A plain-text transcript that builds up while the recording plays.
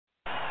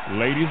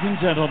Ladies and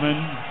gentlemen,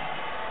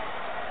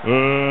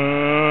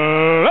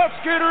 let's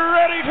get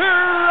ready to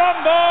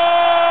rumble!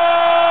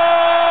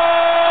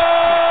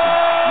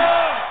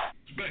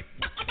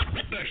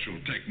 Special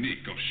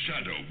technique of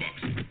shadow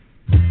boxing.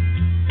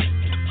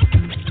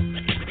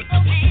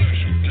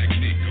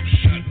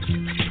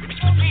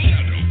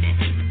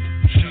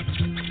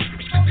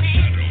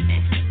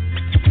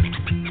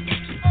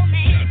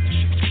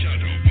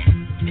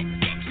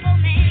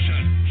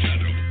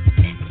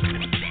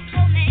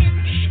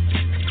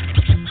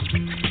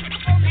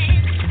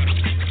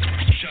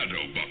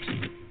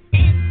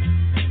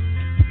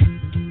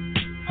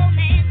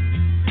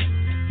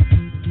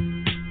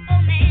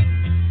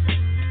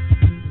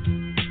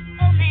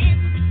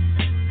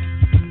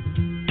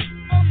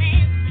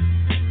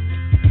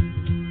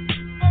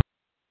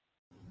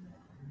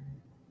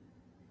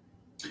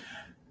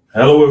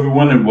 Hello,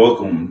 everyone, and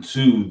welcome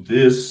to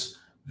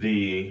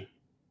the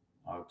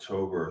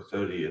October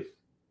 30th,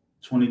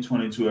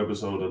 2022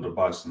 episode of the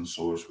Boxing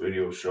Source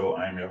radio show.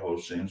 I am your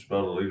host, James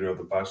Bell, the leader of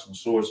the Boxing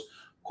Source.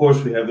 Of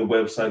course, we have the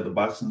website,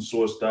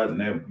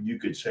 theboxingsource.net. You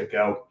could check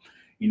out,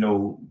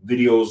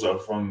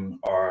 videos from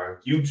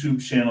our YouTube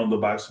channel, The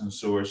Boxing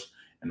Source,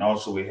 and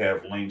also we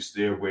have links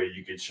there where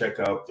you can check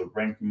out the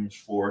rankings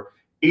for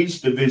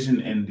each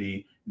division in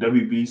the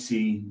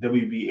WBC,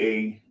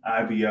 WBA,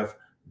 IBF,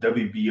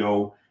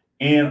 WBO.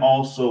 And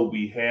also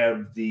we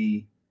have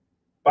the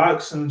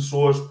Boxing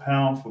Source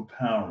pound for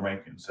pound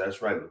rankings.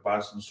 That's right, the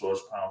Boxing Source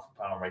pound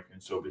for pound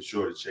rankings. So be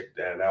sure to check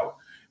that out.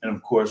 And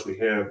of course, we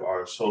have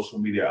our social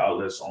media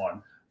outlets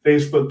on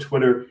Facebook,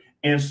 Twitter,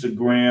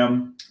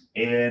 Instagram,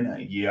 and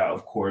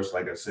of course,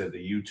 like I said, the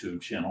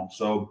YouTube channel.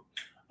 So,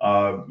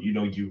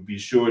 you be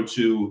sure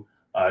to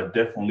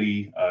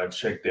definitely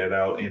check that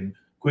out. And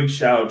quick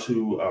shout out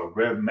to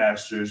Rev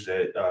Masters,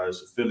 that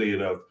is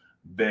affiliate of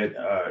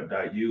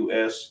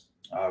Bet.us.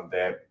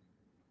 That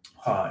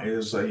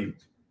is a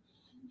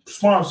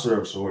sponsor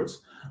of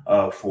sorts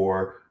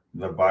for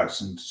the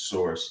Boxing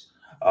Source.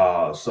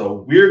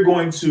 So we're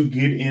going to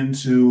get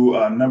into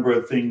a number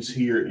of things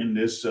here in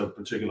this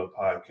particular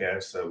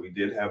podcast. We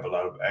did have a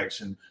lot of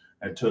action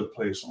that took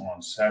place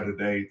on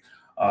Saturday.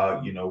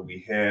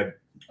 We had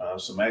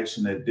some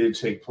action that did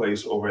take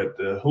place over at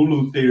the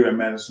Hulu Theater at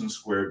Madison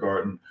Square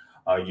Garden.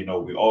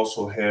 We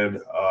also had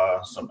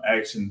some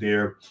action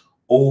there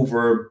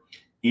over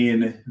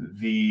in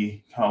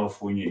the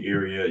California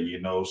area,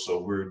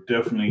 so we're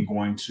definitely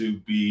going to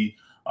be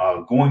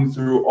going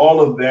through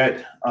all of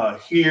that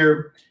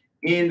here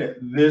in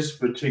this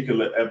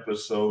particular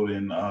episode.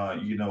 And,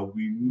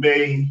 we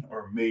may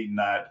or may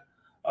not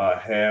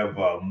have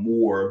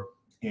more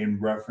in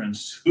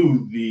reference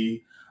to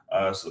the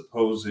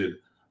supposed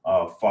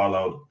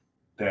fallout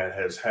that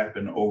has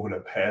happened over the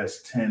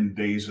past 10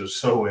 days or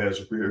so,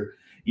 as we're,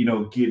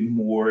 getting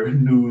more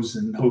news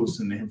and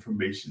notes and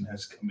information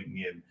that's coming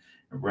in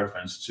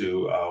reference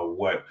to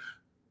what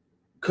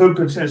could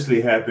potentially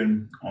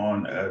happen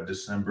on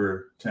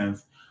December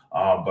 10th.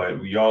 But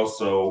we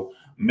also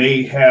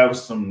may have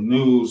some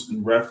news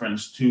in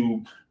reference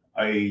to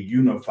a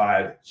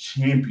unified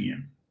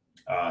champion,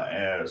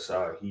 as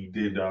he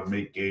did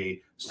make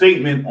a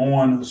statement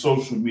on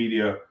social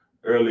media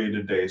earlier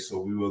today.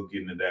 So we will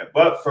get into that.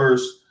 But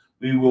first,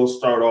 we will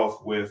start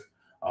off with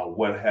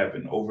what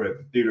happened over at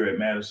the theater at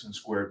Madison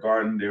Square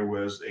Garden. There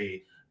was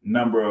a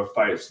number of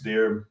fights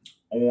there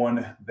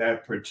on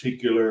that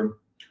particular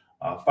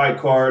fight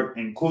card,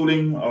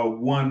 including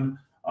one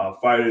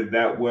fighter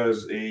that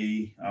was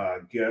a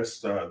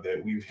guest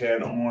that we've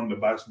had on the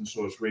Boxing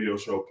Source radio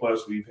show.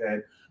 Plus, we've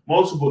had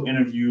multiple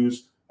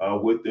interviews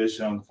with this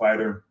young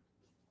fighter,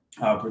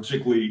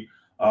 particularly,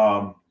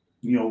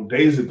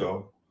 days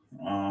ago.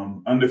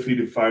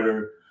 Undefeated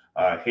fighter,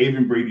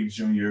 Haven Brady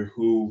Jr.,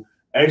 who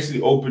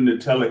actually opened the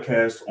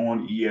telecast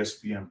on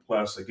ESPN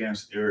Plus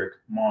against Eric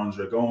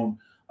Mondragon.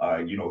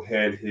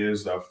 Had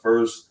his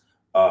first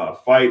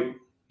fight,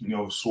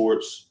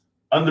 sorts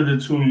under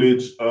the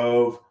tutelage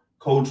of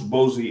Coach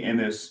Bozy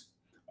Ennis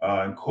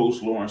and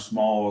Coach Lawrence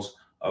Smalls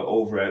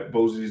over at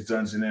Bozy's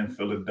Dungeon in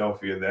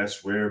Philadelphia.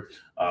 That's where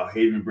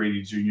Haven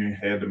Brady Jr.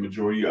 had the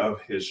majority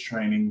of his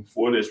training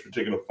for this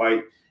particular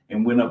fight,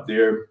 and went up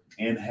there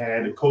and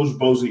had Coach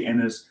Bozy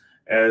Ennis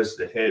as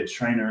the head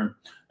trainer,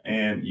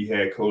 and you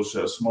had Coach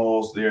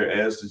Smalls there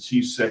as the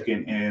chief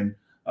second, and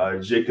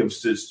Jacob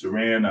Stitch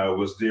Duran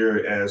was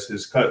there as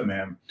his cut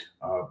man.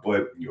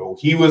 But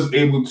he was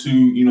able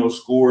to,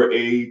 score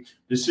a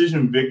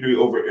decision victory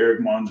over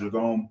Eric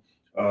Mondragon.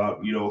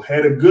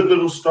 Had a good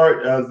little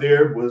start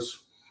there, was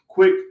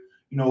quick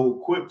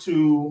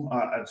to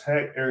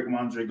attack Eric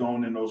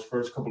Mondragon in those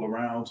first couple of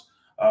rounds.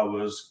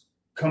 Was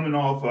coming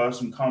off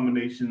some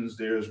combinations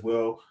there as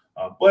well.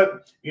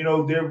 But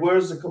there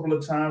was a couple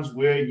of times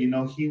where,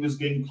 he was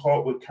getting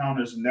caught with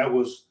counters, and that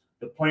was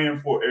the plan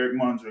for Eric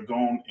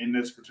Mondragon in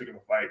this particular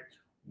fight,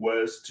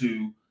 was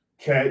to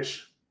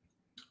catch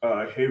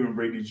Haven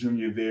Brady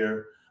Jr.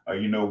 there,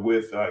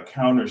 with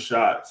counter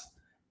shots.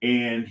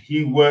 And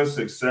he was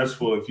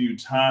successful a few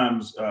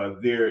times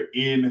there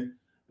in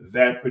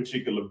that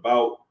particular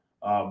bout.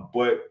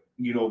 But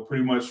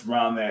pretty much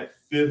around that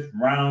 5th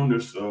round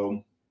or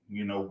so,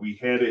 we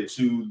headed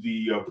to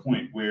the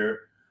point where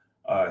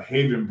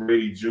Haven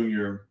Brady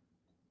Jr.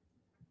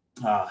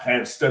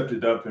 Had stepped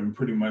it up and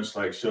pretty much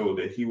like showed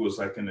that he was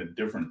like in a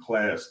different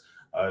class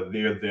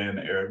there than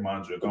Eric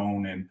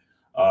Mondragon. And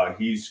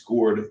he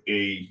scored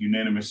a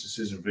unanimous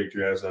decision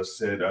victory, as I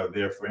said,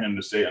 there for him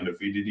to stay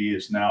undefeated. He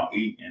is now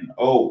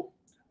 8-0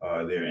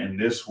 there. And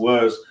this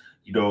was,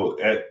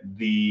 at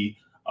the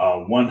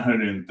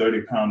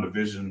 130-pound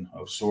division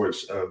of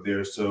sorts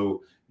there.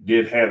 So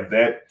did have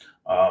that.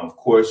 Of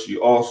course,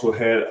 you also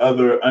had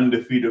other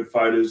undefeated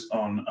fighters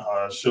on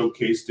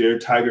showcase there.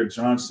 Tiger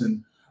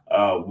Johnson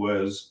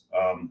was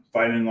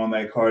fighting on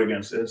that card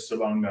against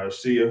Esteban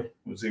Garcia,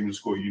 was able to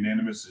score a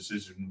unanimous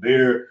decision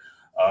there.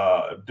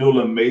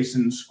 Abdullah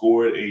Mason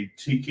scored a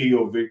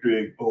TKO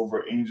victory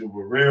over Angel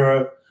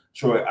Barrera.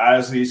 Troy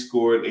Isley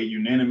scored a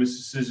unanimous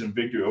decision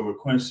victory over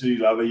Quincy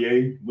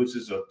Lavalier, which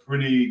is a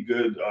pretty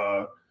good,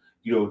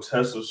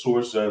 test of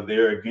sorts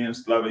there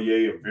against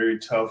Lavalier, a very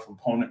tough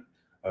opponent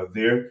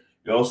there.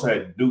 You also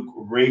had Duke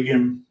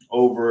Reagan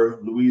over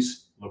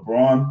Luis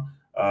LeBron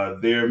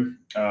there.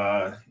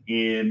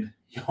 And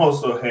you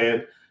also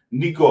had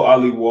Nico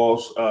Ali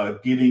Walsh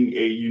getting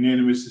a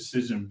unanimous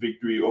decision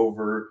victory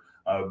over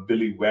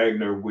Billy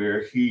Wagner,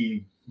 where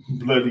he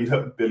bloodied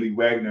up Billy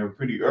Wagner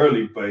pretty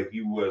early, but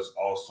he was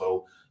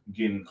also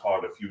getting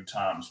caught a few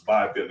times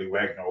by Billy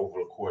Wagner over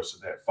the course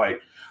of that fight.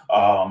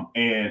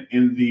 And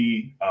in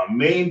the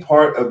main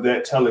part of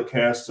that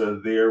telecast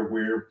there,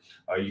 where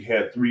you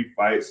had 3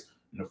 fights.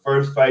 In the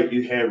first fight,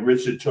 you had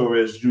Richard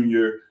Torres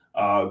Jr.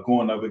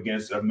 Going up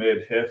against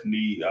Ahmed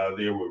Hefny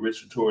there, with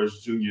Richard Torres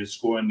Jr.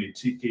 scoring the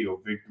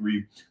TKO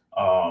victory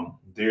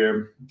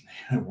there,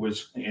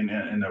 which in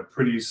a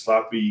pretty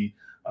sloppy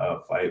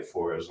fight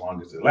for as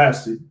long as it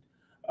lasted.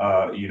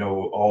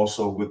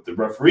 Also with the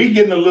referee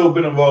getting a little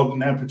bit involved in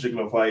that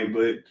particular fight,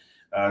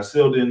 but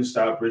still didn't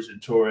stop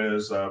Richard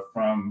Torres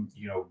from,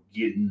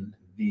 getting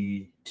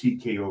the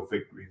TKO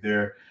victory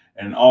there.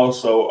 And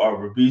also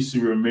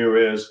Robeisy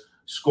Ramirez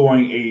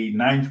scoring a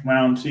 9th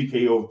round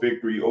TKO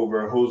victory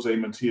over Jose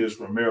Matias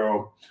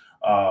Romero,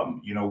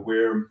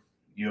 where,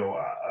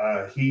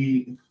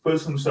 he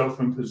puts himself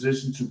in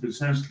position to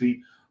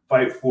potentially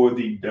fight for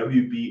the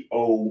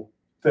WBO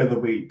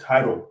featherweight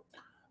title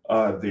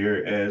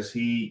there, as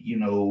he,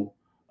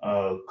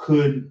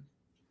 could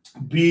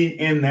be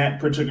in that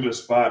particular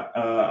spot,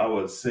 I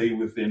would say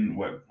within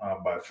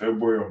by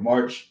February or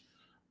March,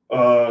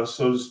 so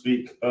to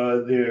speak,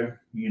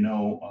 there,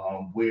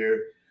 where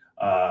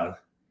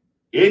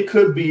it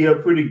could be a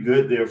pretty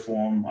good there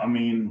for him. I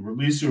mean,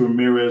 Robeisy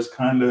Ramirez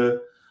kind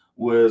of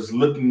was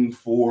looking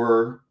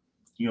for,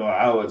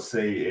 I would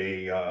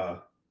say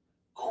a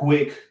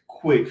quick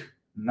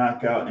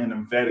knockout and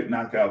emphatic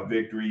knockout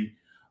victory,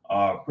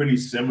 pretty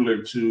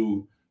similar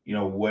to,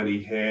 what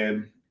he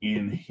had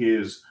in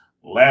his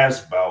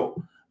last bout,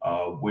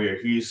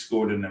 where he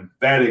scored an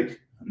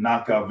emphatic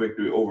knockout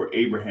victory over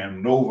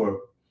Abraham Nova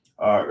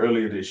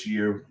earlier this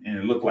year. And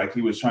it looked like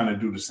he was trying to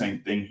do the same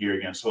thing here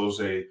against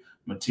Jose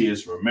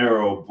Matias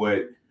Romero,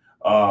 but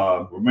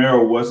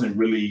Romero wasn't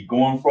really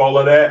going for all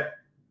of that.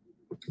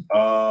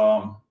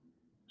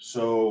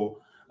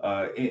 So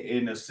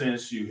in a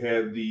sense, you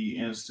had the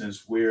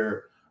instance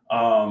where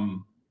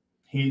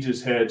he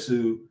just had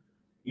to,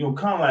 kind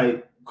of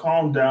like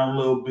calm down a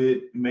little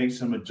bit, make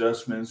some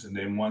adjustments. And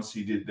then once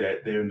he did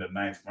that there in the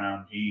 9th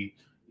round, he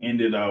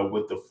ended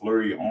with the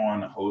flurry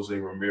on Jose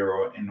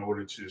Romero in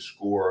order to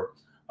score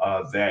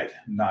that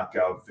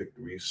knockout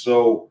victory.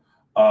 So,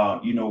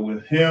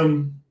 with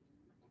him,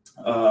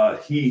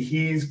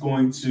 he's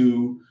going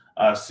to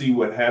see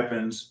what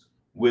happens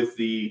with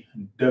the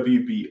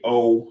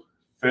WBO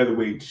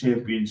featherweight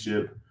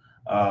championship,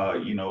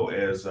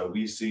 as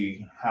we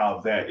see how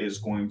that is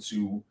going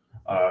to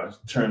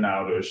turn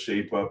out or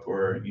shape up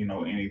or,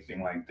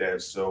 anything like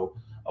that. So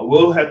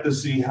we'll have to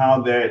see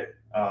how that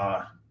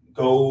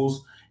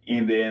goes.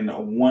 And then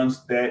once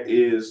that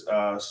is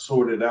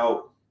sorted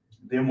out,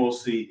 then we'll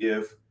see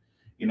if,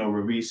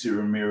 Robeisy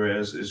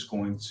Ramirez is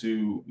going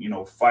to,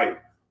 fight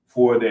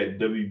for that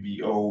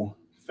WBO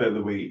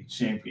featherweight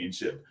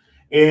championship.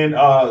 And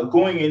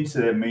going into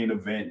that main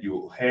event,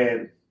 you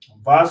had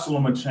Vasyl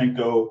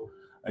Lomachenko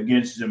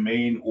against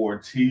Jermaine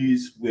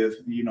Ortiz,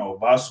 with,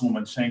 Vasyl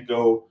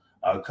Lomachenko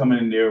coming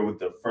in there with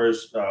the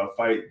first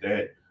fight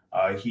that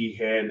he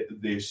had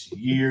this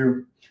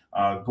year,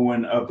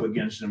 going up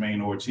against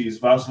Jermaine Ortiz.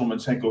 Vasyl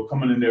Lomachenko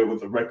coming in there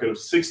with a record of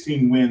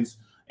 16 wins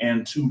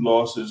and 2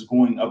 losses,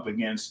 going up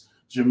against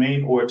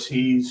Jermaine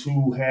Ortiz,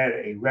 who had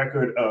a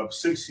record of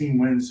 16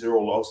 wins,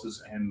 0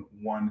 losses, and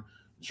 1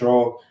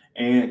 draw.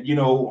 And,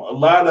 a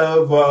lot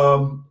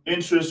of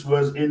interest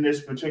was in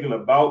this particular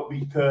bout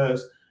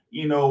because,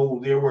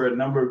 there were a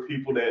number of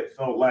people that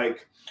felt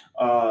like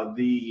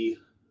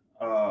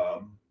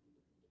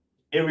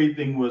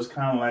everything was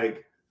kind of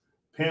like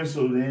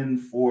penciled in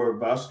for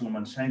Vasyl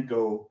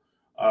Lomachenko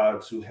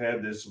to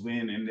have this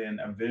win, and then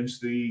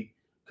eventually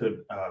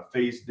could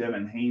face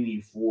Devin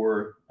Haney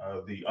for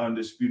the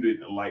undisputed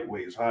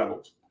lightweight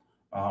titles.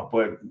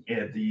 But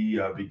at the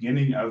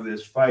beginning of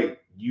this fight,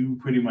 you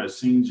pretty much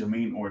seen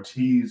Jermaine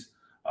Ortiz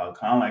kind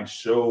of like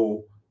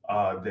show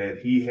that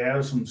he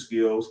has some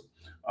skills,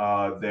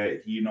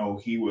 that,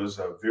 he was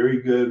a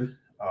very good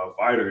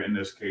fighter in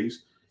this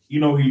case. He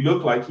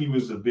looked like he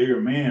was the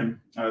bigger man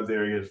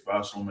there against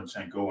Vasyl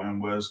Lomachenko,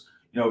 and was,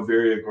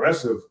 very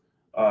aggressive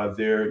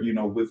there,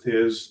 with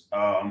his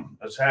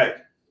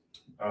attack.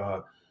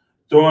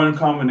 Throwing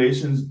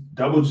combinations,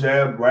 double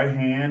jab, right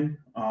hand,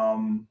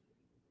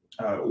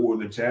 or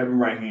the jab and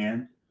right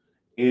hand,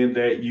 and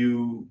that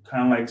you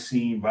kind of like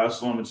seeing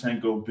Vasyl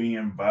Lomachenko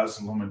being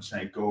Vasyl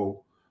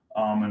Lomachenko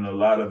in a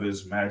lot of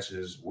his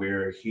matches,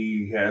 where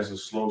he has a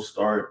slow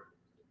start.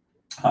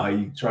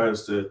 He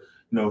tries to,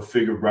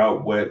 figure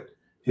out what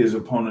his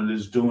opponent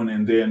is doing,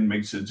 and then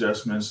makes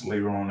adjustments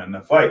later on in the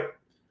fight.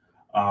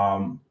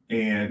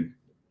 And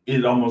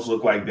it almost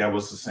looked like that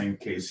was the same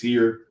case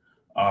here.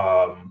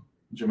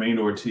 Jermaine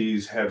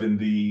Ortiz having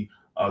the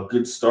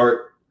good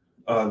start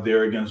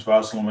there against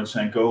Vasyl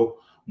Lomachenko,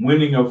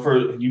 winning a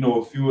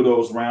few of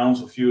those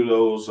rounds,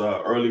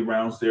 early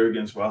rounds there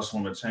against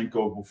Vasyl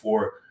Lomachenko,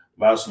 before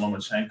Vasyl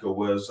Lomachenko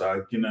was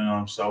getting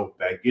himself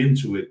back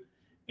into it,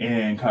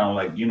 and kind of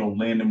like,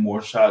 landing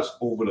more shots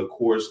over the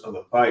course of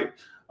the fight.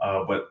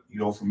 But,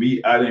 for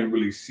me, I didn't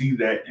really see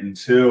that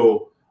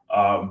until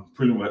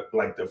pretty much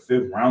like the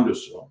fifth round or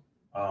so.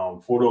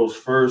 For those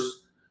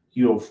first,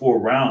 4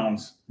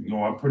 rounds,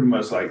 I pretty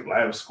much like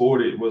live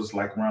scored it was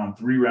like around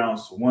 3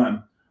 rounds to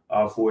 1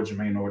 for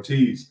Jermaine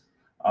Ortiz.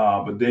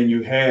 But then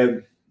you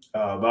had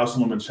Vasyl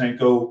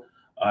Lomachenko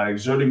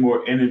exerting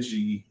more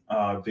energy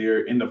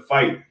there in the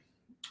fight,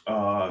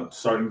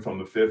 starting from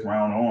the 5th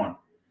round on.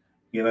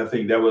 And I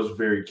think that was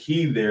very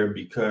key there,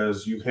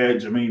 because you had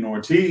Jermaine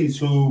Ortiz,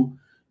 who,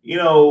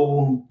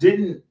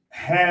 didn't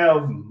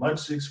have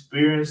much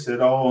experience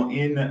at all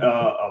in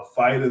a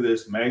fight of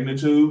this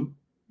magnitude,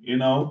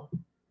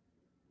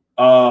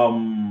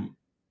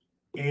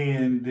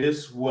 and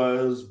this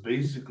was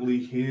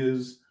basically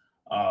his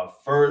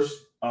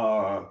first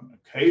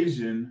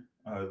occasion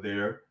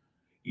there,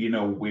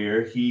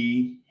 where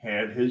he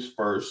had his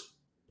first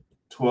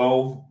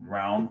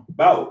 12-round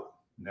bout.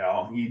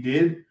 Now, he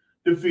did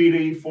defeat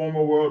a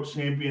former world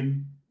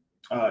champion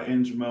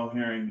in Jamel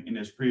Herring in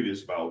his previous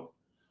bout,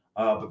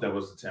 but that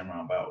was a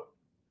 10-round bout.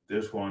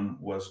 This one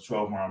was a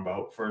 12-round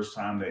bout, first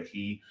time that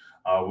he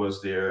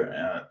was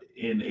there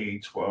in a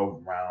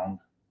 12-round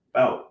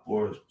bout,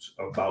 or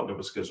a bout that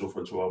was scheduled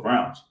for 12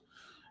 rounds.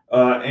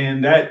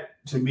 And that,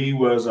 to me,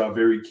 was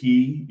very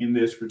key in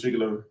this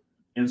particular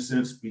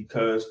instance,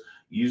 because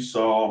you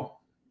saw,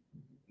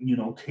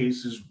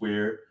 cases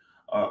where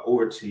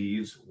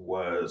Ortiz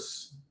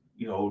was,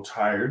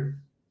 tired,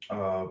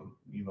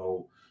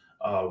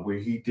 where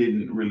he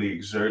didn't really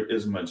exert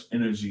as much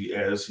energy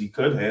as he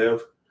could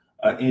have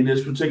in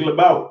this particular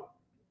bout.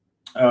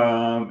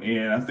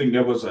 And I think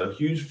that was a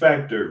huge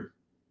factor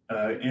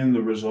in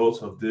the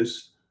results of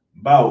this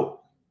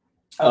bout.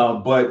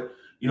 But,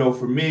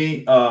 for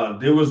me,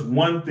 there was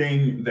one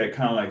thing that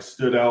kind of like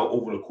stood out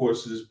over the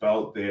course of this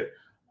bout that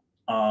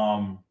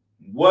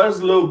was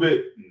a little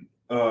bit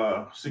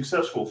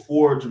successful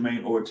for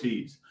Jermaine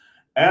Ortiz.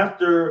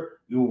 After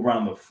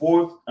around the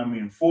 4th,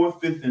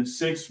 5th, and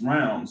 6th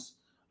rounds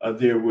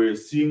there, where it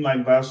seemed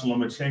like Vasyl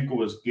Lomachenko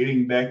was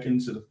getting back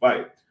into the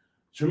fight,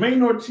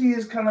 Jermaine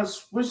Ortiz kind of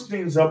switched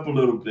things up a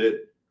little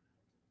bit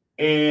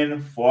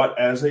and fought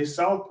as a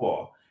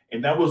southpaw.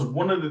 And that was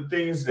one of the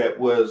things that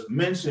was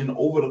mentioned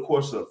over the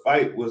course of the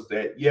fight, was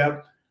that,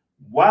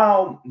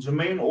 while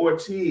Jermaine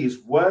Ortiz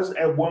was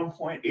at one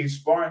point a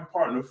sparring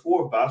partner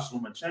for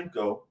Vasyl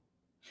Lomachenko,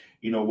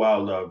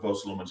 while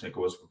Vasyl Lomachenko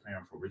was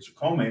preparing for Richard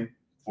Commey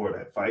for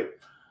that fight,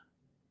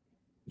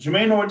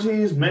 Jermaine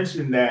Ortiz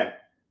mentioned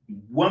that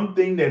one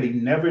thing that he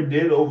never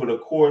did over the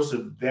course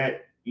of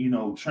that,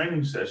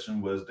 training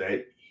session, was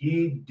that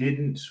he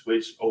didn't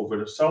switch over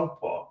to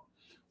southpaw.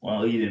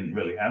 Well, he didn't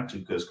really have to,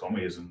 because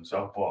Commey is in the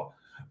southpaw.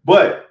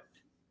 But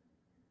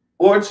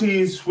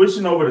Ortiz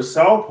switching over to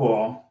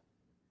southpaw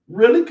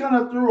really kind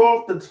of threw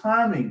off the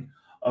timing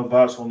of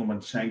Vasyl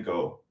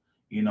Lomachenko,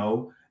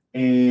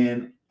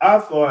 and I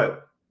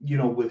thought,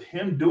 with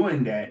him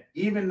doing that,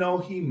 even though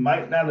he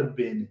might not have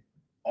been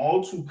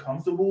all too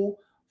comfortable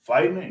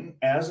fighting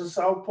as a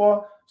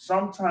southpaw,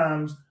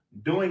 sometimes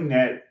doing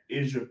that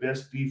is your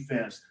best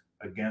defense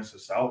against a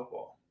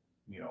southpaw,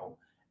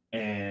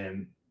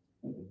 and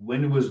when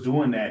he was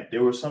doing that,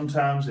 there were some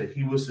times that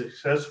he was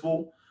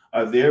successful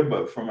there,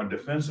 but from a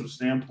defensive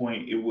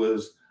standpoint, it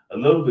was a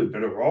little bit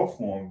better off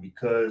for him,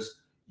 because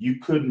you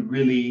couldn't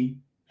really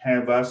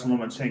have Vasyl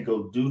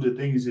Lomachenko do the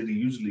things that he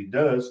usually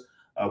does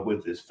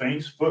with his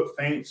feints, foot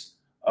feints,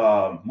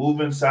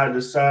 moving side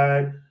to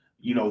side,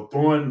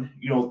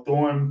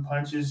 throwing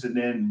punches and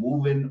then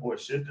moving or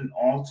shifting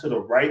on to the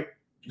right,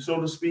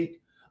 so to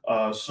speak.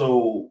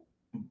 So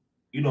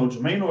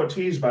Jermaine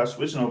Ortiz, by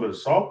switching over to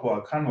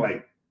southpaw, kind of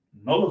like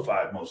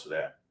nullified most of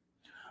that.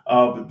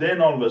 But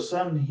then all of a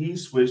sudden, he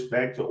switched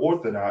back to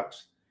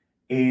orthodox.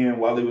 And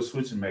while he was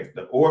switching back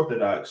to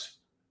orthodox,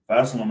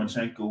 Vasyl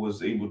Lomachenko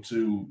was able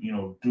to,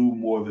 do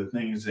more of the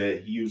things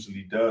that he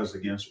usually does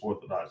against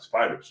orthodox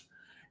fighters.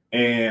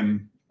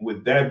 And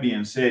with that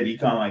being said, he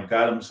kind of like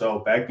got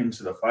himself back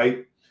into the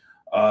fight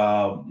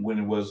when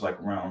it was like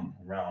around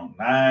round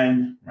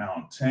 9,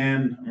 round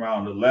 10,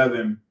 round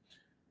 11.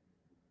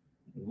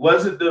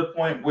 Was it the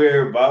point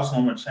where Vasyl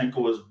Lomachenko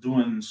was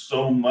doing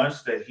so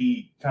much that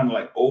he kind of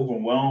like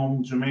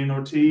overwhelmed Jermaine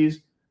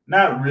Ortiz?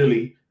 Not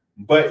really,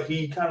 but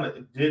he kind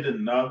of did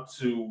enough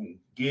to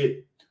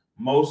get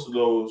most of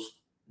those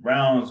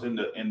rounds in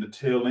the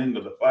tail end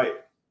of the fight,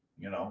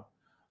 you know.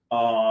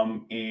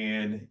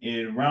 And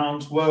in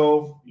round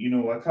 12,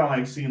 I kind of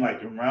like seen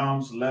like in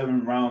rounds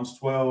 11, rounds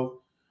 12,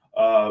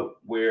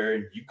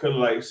 where you could have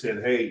like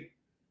said, hey,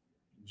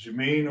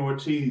 Jermaine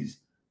Ortiz,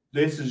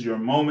 this is your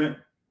moment.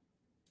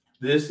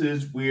 This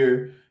is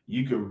where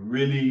you could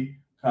really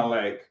kind of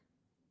like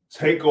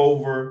take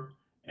over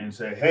and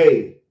say,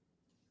 hey,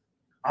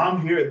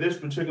 I'm here at this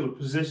particular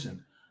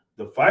position.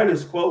 The fight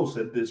is close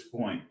at this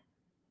point,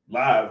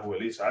 live, or at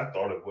least I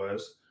thought it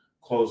was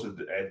close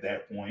at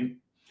that point.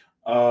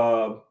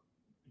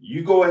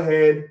 You go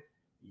ahead,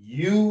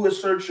 you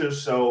assert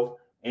yourself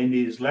in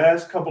these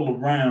last couple of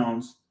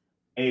rounds,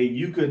 and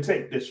you could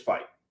take this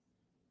fight.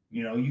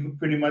 You could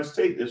pretty much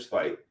take this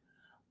fight.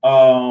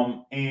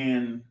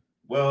 And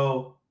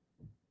well,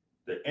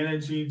 the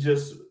energy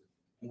just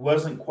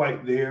wasn't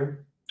quite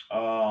there.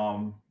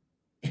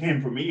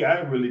 And for me, I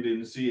really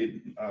didn't see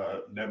it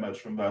that much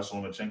from Vasyl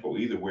Lomachenko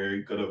either, where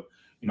he could have,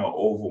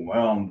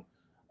 overwhelmed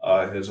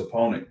his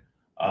opponent.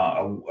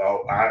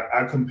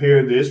 I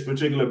compare this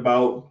particular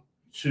bout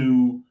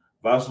to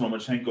Vasyl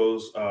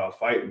Lomachenko's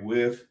fight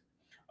with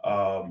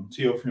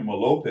Teofimo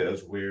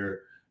Lopez,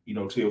 where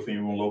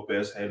Teofimo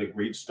Lopez had a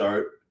great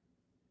start.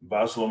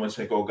 Vasyl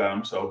Lomachenko got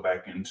himself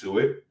back into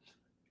it.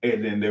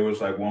 And then there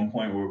was like one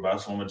point where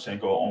Vasyl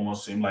Lomachenko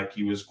almost seemed like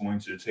he was going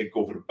to take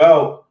over the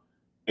bout.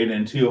 And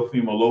then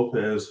Teofimo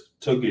Lopez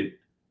took it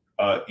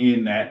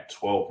in that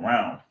 12th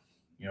round.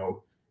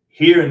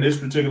 Here in this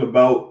particular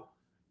bout,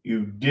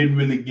 you didn't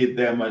really get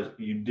that much.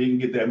 You didn't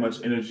get that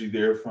much energy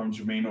there from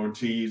Jermaine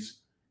Ortiz.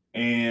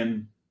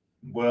 And,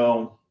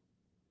 well,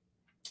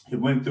 he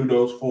went through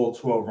those full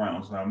 12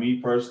 rounds. Now, me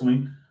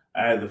personally,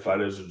 I had the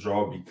fight as a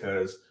draw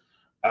because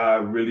I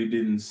really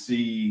didn't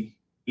see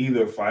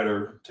either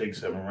fighter take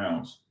 7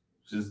 rounds.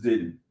 Just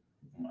didn't.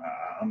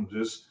 I'm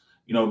just,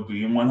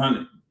 being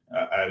 100.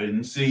 I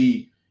didn't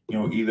see,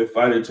 either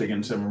fighter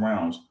taking 7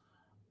 rounds.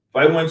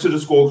 Fight went to the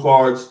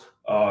scorecards.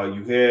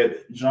 You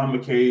had John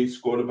McKay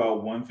scored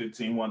about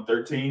 115,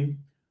 113.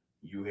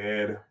 You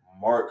had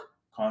Mark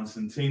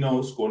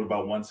Constantino scored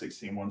about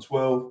 116,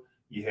 112.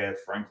 You had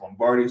Frank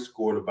Lombardi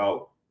scored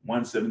about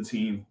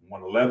 117,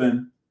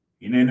 111.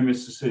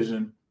 Unanimous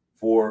decision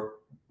for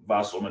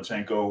Vasyl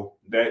Lomachenko.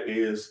 That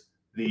is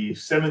the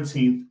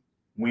 17th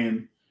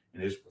win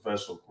in his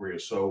professional career.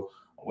 So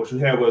what you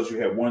had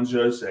one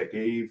judge that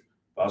gave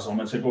Vasyl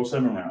Lomachenko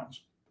 7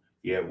 rounds.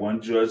 You had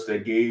one judge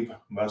that gave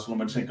Vasyl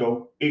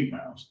Lomachenko 8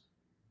 rounds.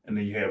 And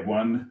then you had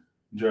one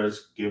judge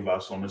give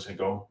Vasyl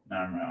Lomachenko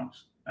 9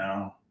 rounds.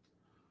 Now,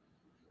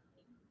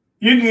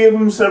 you gave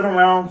him 7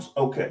 rounds,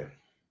 okay.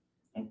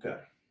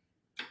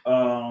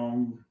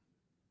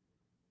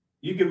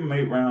 You give him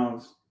 8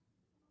 rounds,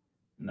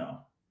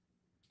 no.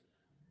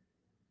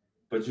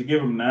 But you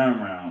give him 9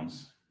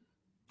 rounds.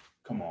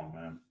 Come on,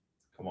 man.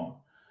 Come on.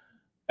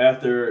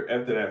 After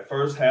that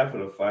first half of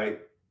the fight,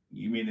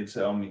 you mean to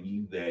tell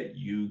me that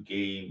you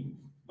gave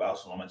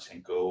Vasyl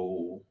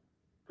Lomachenko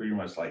pretty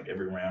much like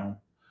every round?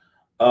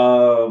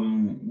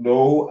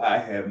 No, I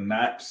have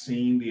not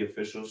seen the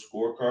official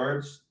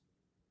scorecards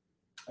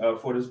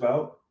for this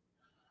bout.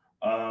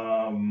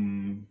 I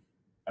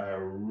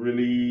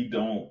really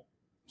don't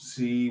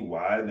see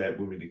why that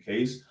would be the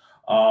case.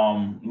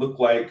 Look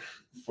like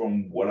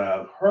from what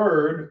I've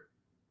heard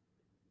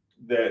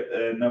that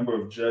a number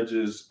of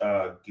judges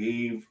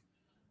gave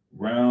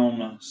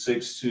round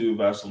 6 to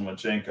Vasyl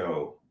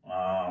Lomachenko,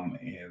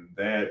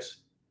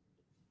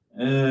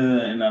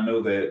 and I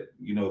know that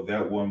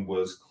that one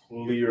was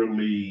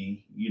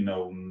clearly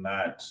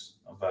not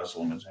a Vasyl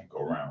Lomachenko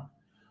round.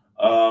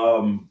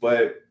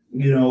 But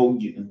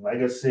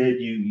like I said,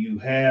 you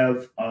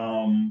have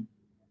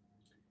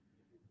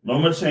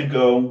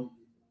Lomachenko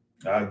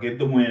get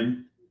the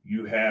win.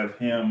 You have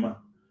him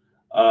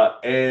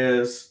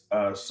as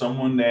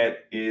someone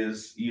that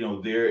is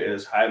there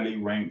as highly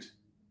ranked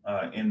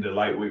in the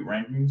lightweight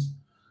rankings.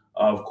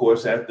 Of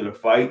course, after the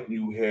fight,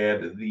 you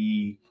had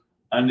the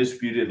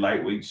undisputed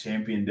lightweight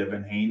champion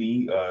Devin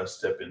Haney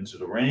step into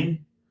the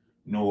ring.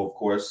 Of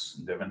course,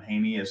 Devin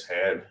Haney has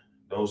had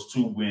those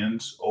 2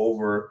 wins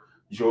over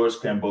George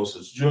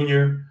Kambosos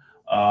Jr.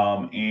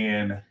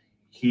 And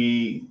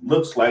he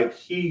looks like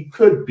he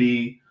could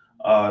be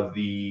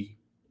the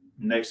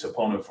next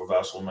opponent for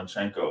Vasyl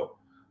Lomachenko.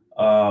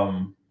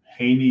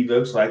 Haney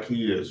looks like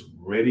he is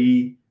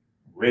ready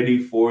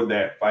for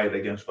that fight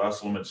against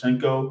Vasyl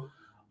Lomachenko.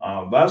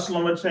 Vasyl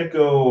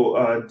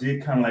Lomachenko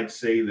did kind of like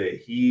say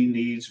that he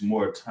needs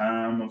more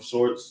time of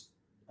sorts,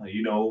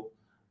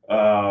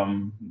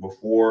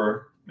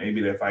 before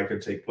maybe that fight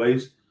could take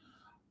place.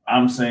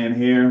 I'm saying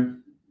here,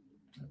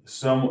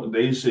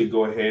 they should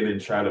go ahead and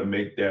try to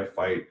make that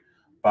fight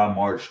by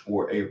March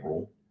or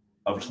April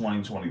of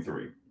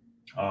 2023.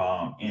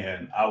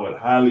 And I would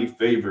highly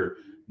favor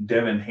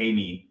Devin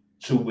Haney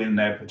to win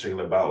that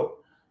particular bout.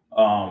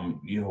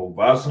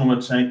 Vasyl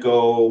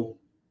Lomachenko,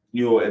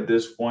 at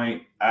this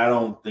point, I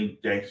don't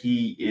think that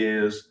he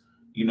is,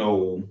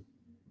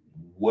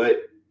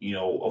 what,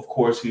 of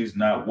course, he's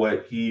not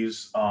what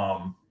he's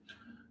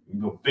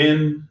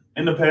been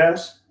in the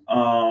past.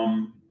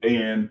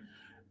 And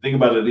thing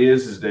about it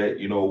is that,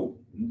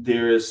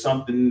 there is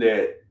something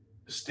that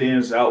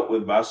stands out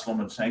with Vasyl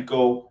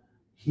Lomachenko.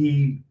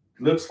 He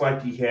looks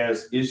like he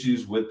has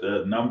issues with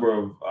a number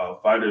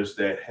of fighters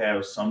that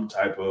have some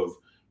type of,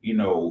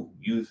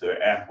 youth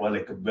or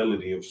athletic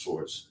ability of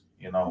sorts,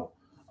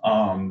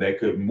 that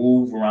could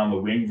move around the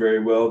ring very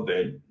well,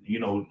 that,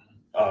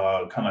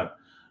 kind of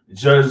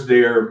judge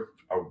their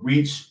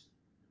reach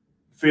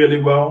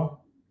fairly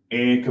well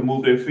and can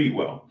move their feet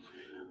well.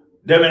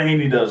 Devin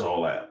Haney does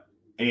all that.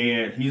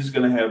 And he's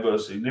going to have a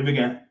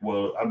significant,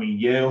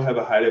 he'll have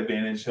a height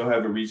advantage, he'll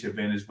have a reach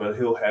advantage, but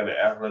he'll have an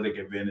athletic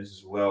advantage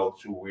as well,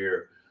 to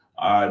where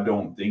I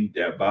don't think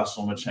that Vasyl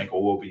Lomachenko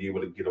will be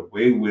able to get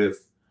away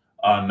with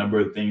a number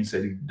of things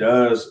that he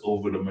does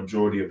over the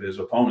majority of his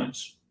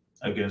opponents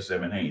against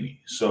Devin Haney.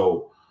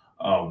 So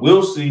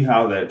we'll see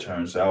how that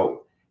turns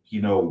out,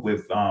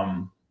 with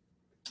Vasyl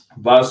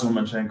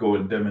Lomachenko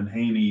and Devin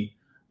Haney.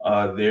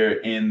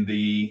 They're in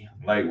the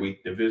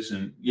lightweight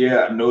division.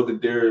 Yeah, I know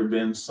that there have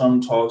been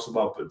some talks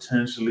about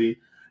potentially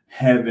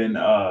having,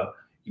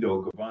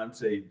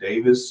 Gervonta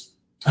Davis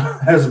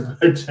as a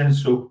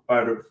potential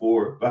fighter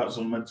for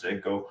Vasyl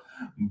Lomachenko,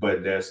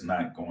 but that's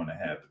not going to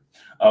happen.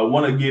 I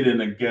want to get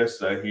in a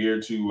guest here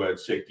to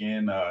check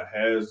in.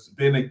 Has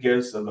been a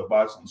guest of the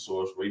Boxing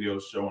Source radio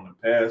show in the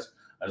past.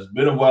 It's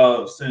been a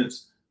while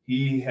since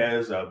he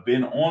has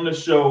been on the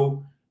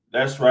show.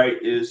 That's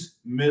right, is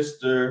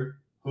Mr.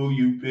 Who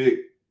You Pick,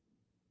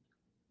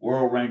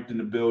 world ranked in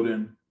the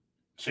building,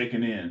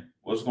 checking in.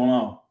 What's going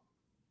on?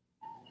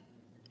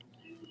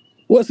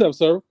 What's up,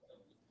 sir?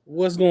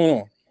 What's going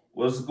on?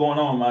 What's going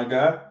on, my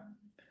guy?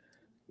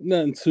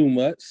 Nothing too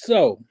much.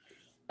 So,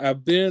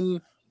 I've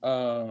been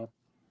on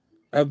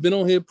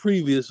here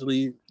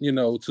previously,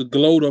 to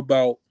gloat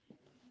about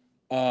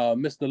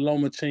Mr.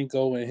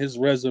 Lomachenko and his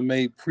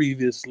resume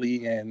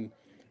previously, and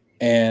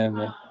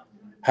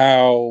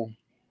how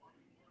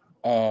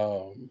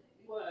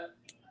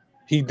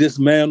he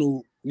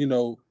dismantled,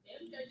 Rigo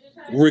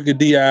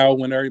Diao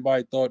when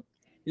everybody thought,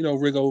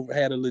 Rigo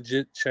had a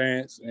legit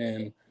chance,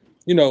 and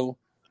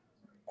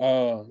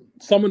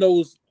some of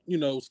those,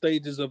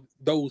 stages of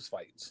those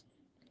fights.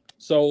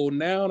 So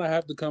now I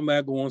have to come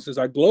back on. Since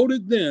I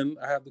gloated then,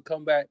 I have to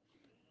come back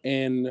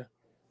and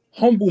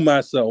humble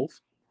myself,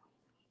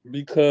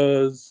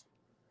 because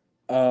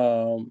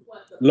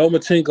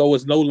Lomachenko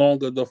is no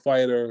longer the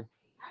fighter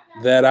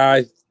that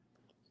I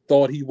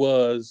thought he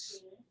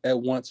was at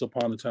once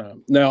upon a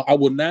time. Now, I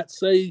would not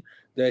say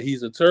that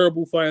he's a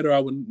terrible fighter. I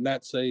would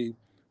not say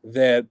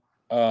that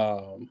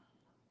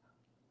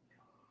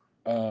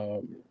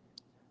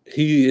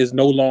he is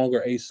no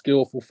longer a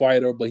skillful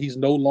fighter, but he's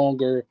no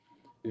longer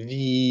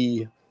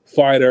the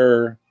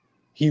fighter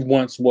he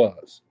once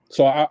was.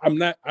 So I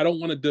don't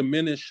want to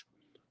diminish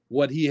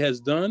what he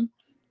has done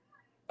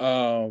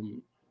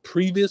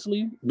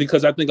previously,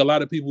 because I think a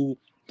lot of people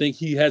think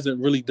he hasn't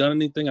really done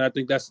anything, and I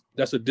think that's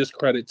a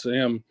discredit to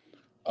him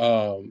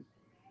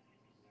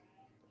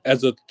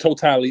as a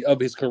totality of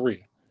his career.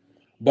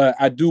 But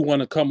I do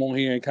want to come on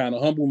here and kind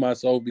of humble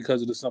myself,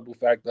 because of the simple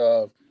fact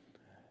of,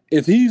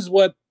 if he's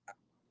what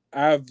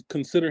I've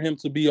considered him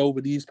to be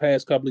over these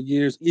past couple of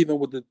years, even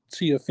with the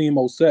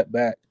Teofimo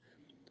setback,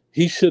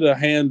 he should have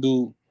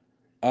handled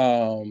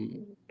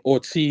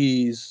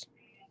Ortiz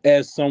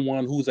as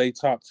someone who's a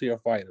top tier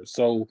fighter.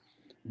 So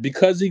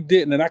because he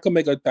didn't, and I can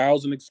make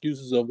 1,000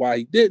 excuses of why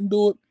he didn't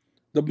do it,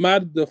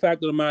 the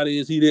fact of the matter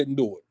is he didn't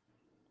do it.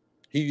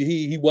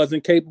 He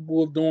wasn't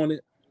capable of doing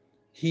it.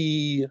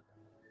 He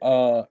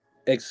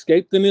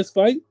escaped in this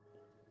fight,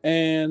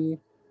 and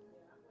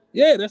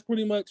yeah, that's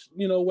pretty much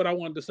what I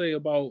wanted to say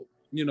about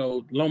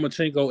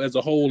Lomachenko as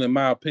a whole, in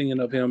my opinion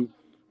of him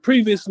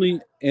previously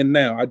and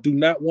now. I do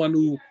not want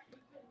to.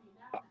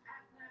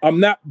 I'm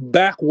not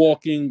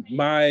backwalking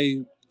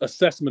my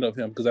assessment of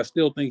him, because I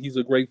still think he's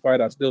a great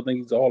fighter. I still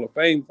think he's a Hall of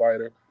Fame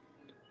fighter.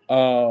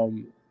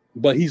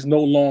 But he's no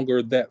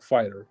longer that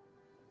fighter.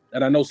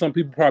 And I know some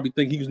people probably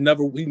think he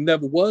never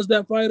was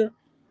that fighter.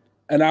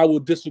 And I will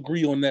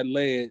disagree on that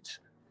ledge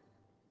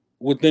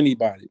with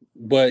anybody.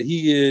 But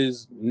he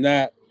is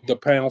not the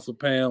pound for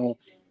pound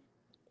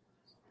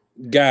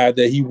guy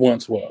that he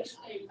once was.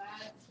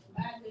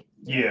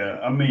 Yeah,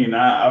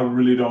 I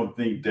really don't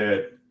think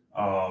that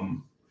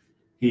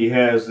he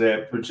has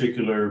that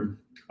particular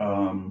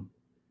high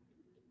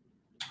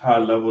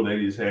level that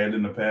he's had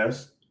in the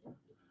past.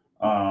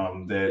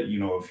 That,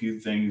 a few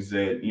things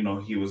that,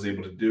 he was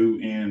able to do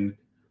in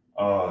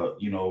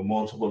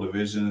multiple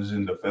divisions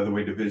in the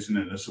featherweight division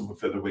and the super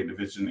featherweight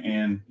division,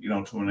 and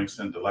to an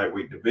extent the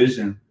lightweight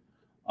division,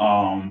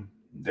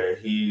 that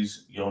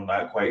he's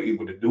not quite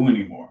able to do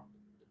anymore.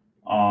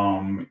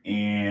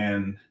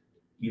 And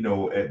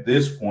at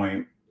this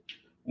point,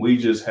 we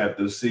just have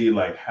to see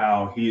like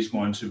how he's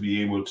going to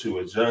be able to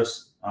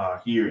adjust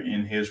here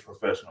in his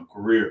professional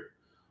career,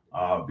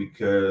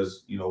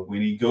 because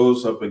when he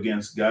goes up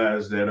against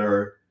guys that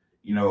are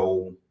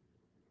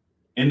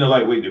in the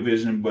lightweight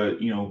division, but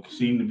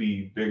seem to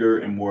be bigger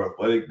and more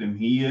athletic than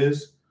he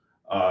is,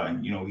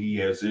 he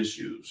has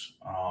issues.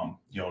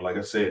 Like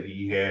I said,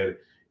 he had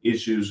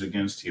issues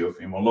against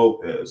Teofimo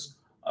Lopez.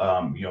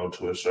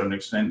 To a certain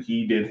extent,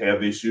 he did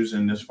have issues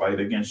in this fight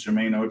against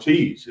Jermaine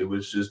Ortiz. It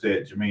was just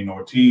that Jermaine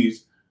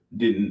Ortiz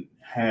didn't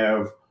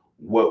have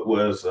what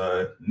was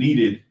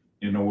needed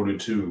in order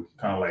to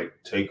kind of like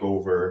take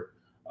over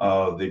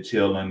the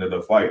tail end of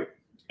the fight.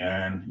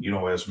 And,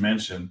 as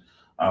mentioned,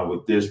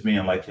 with this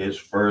being like his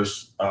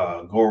first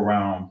go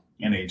around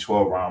in a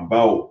 12-round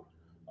bout,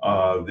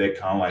 that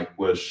kind of like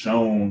was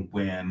shown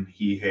when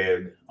he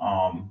had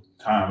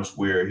times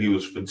where he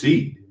was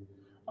fatigued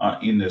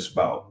in this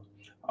bout.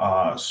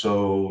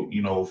 So,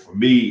 for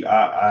me,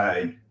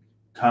 I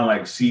kind of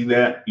like see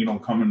that,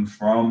 coming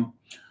from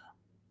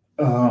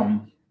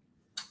Vasyl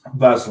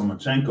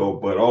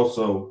Lomachenko, but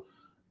also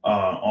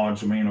on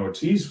Jermaine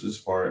Ortiz's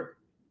part,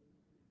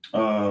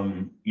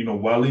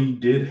 while he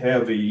did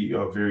have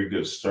a very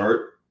good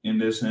start in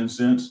this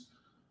instance,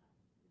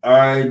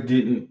 I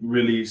didn't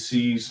really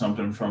see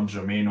something from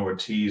Jermaine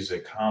Ortiz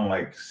that kind of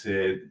like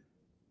said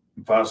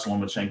Vasyl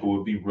Lomachenko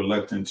would be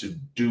reluctant to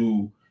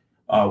do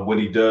what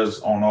he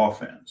does on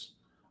offense.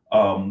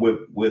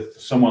 With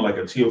someone like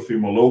a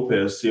Teofimo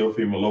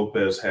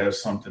Lopez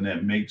has something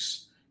that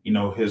makes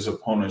his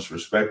opponents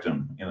respect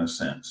him in a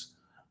sense.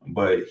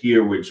 But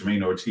here with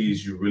Jermaine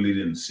Ortiz, you really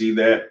didn't see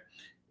that,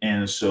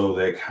 and so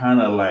that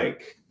kind of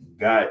like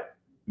got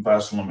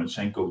Vasyl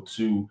Lomachenko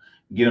to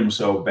get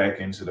himself back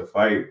into the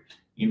fight,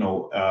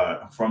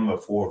 from the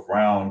fourth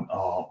round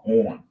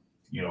on.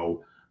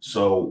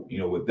 So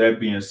with that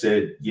being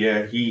said,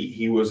 yeah,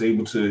 he was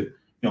able to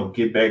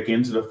get back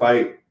into the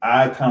fight.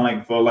 I kind of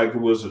like felt like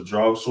it was a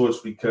draw of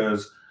sorts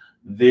because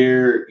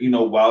there,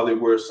 while there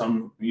were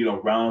some,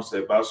 rounds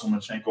that Vasyl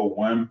Lomachenko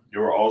won,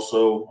 there were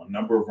also a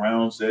number of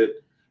rounds that,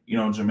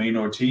 Jermaine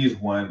Ortiz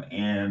won.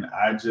 And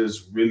I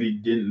just really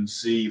didn't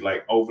see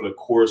like over the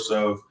course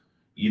of,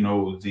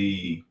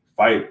 the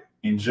fight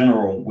in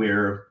general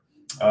where,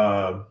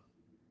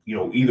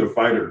 either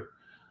fighter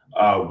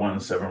won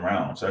 7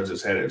 rounds. I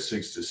just had it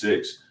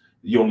 6-6.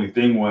 The only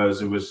thing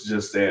was, it was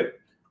just that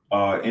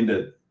in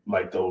the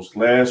those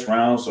last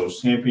rounds, those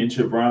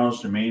championship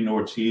rounds, Jermaine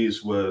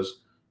Ortiz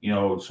was,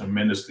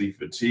 tremendously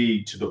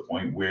fatigued to the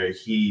point where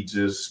he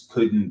just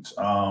couldn't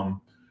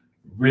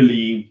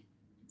really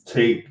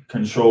take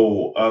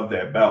control of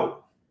that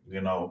bout,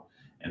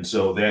 and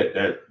so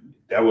that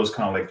was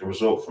kind of like the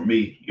result for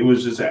me. It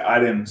was just that I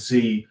didn't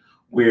see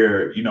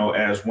where,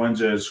 as one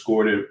judge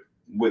scored it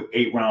with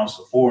 8 rounds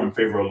to 4 in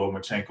favor of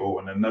Lomachenko,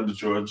 and another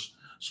judge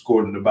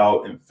scored it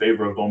about in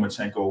favor of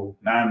Lomachenko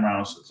 9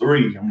 rounds to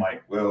 3. I'm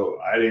like, well,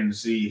 I didn't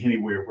see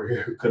anywhere where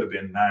it could have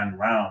been 9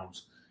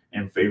 rounds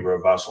in favor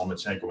of Vasyl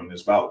Lomachenko in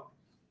this bout.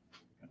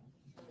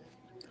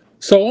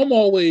 So I'm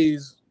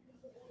always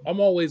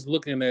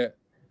looking at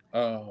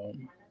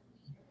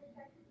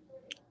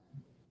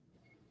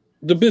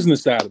the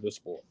business side of the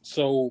sport.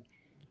 So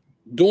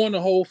during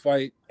the whole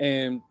fight,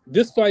 and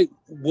this fight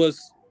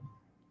was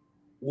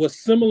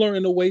similar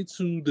in a way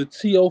to the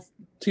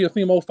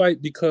Teofimo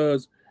fight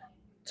because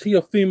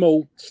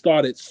Teofimo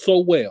started so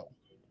well,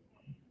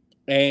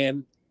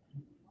 and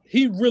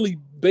he really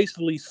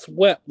basically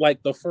swept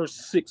like the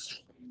first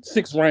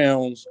 6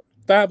 rounds,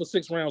 5 or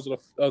 6 rounds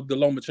of the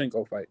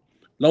Lomachenko fight.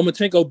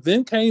 Lomachenko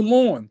then came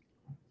on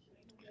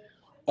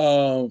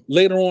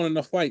later on in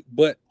the fight,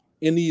 but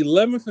in the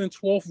 11th and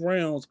 12th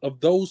rounds of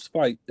those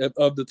fight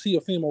of the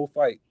Teofimo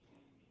fight,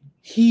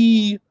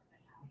 he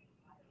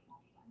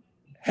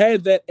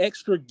had that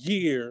extra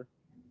gear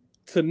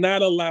to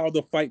not allow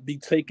the fight be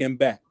taken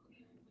back,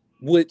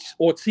 which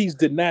Ortiz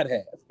did not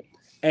have.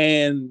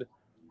 And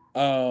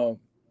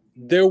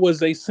there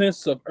was a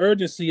sense of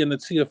urgency in the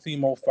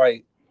Teofimo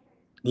fight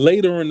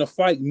later in the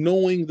fight,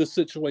 knowing the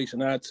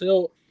situation. And I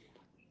tell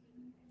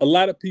a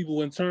lot of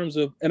people in terms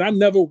of, and I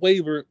never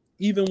wavered,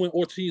 even when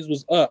Ortiz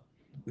was up,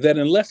 that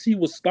unless he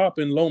was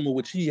stopping Loma,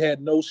 which he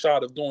had no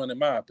shot of doing, in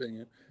my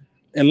opinion,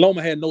 and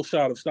Loma had no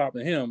shot of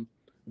stopping him,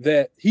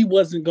 that he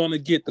wasn't going to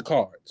get the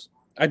cards.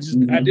 I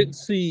didn't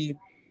see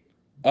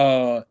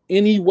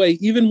any way,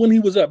 even when he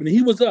was up. And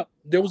he was up.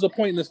 There was a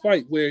point in this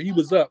fight where he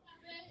was up,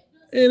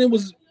 and it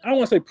was, I don't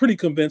want to say pretty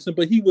convincing,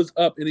 but he was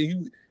up, and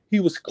he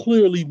was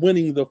clearly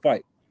winning the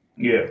fight.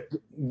 Yeah.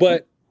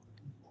 But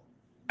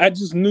I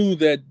just knew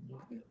that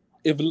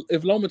if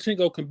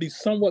Lomachenko can be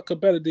somewhat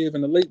competitive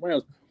in the late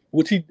rounds,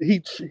 which he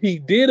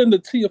did in the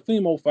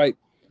Teofimo fight,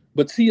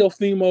 but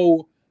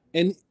Teofimo,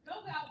 and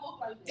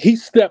he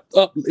stepped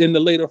up in the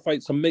later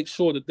fights to make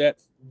sure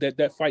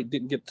that fight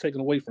didn't get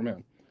taken away from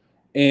him.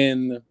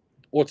 and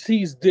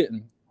Ortiz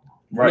didn't.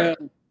 Right.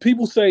 Now,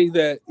 people say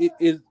that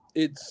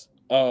it's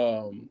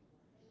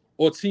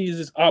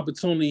Ortiz's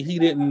opportunity. He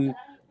didn't,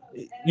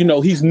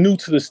 he's new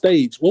to the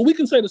stage. Well, we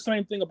can say the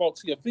same thing about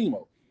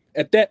Teofimo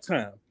at that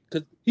time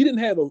because he didn't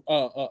have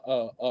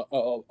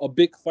a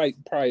big fight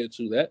prior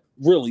to that,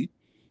 really.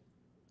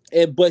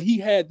 But he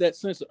had that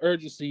sense of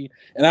urgency,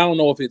 and I don't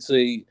know if it's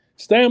a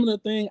stamina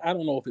thing. I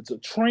don't know if it's a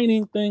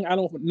training thing. I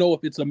don't know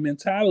if it's a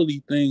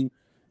mentality thing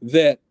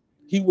that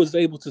he was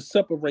able to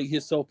separate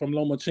himself from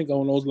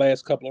Lomachenko in those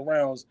last couple of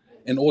rounds,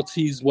 and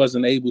Ortiz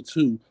wasn't able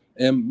to.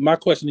 And my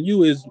question to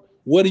you is,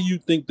 what do you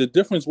think the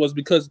difference was?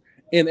 Because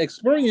in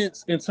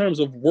experience, in terms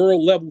of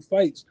world level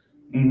fights,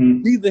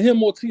 neither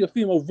him or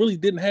Teofimo really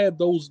didn't have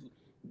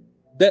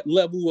that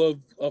level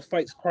of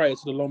fights prior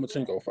to the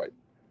Lomachenko fight.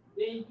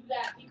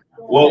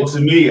 Well, to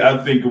me, I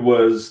think it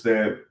was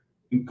that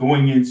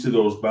going into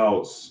those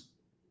bouts,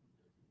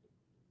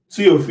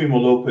 Teofimo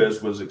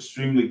Lopez was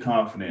extremely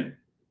confident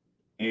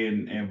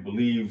and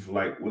believed,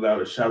 like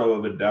without a shadow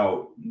of a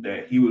doubt,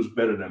 that he was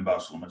better than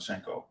Vasyl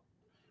Lomachenko,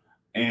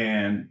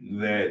 and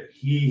that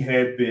he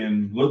had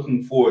been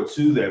looking forward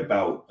to that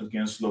bout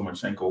against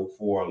Lomachenko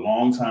for a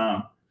long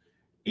time,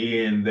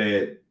 and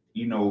that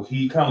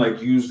he kind of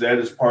like used that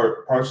as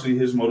partially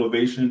his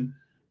motivation.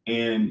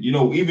 And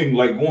even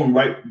like going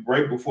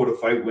right before the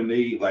fight when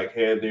they like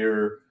had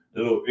their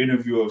little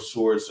interview of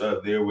sorts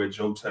there with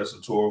Joe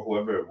Tessitore,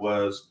 whoever it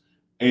was,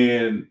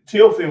 and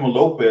Teofimo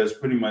Lopez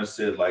pretty much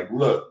said like,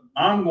 "Look,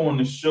 I'm going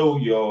to show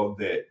y'all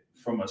that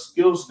from a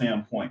skill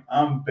standpoint,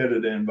 I'm better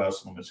than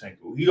Vasyl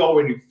Lomachenko." He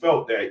already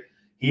felt that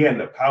he had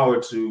the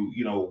power to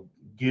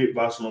get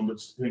Vasyl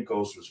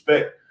Lomachenko's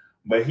respect,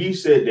 but he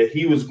said that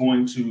he was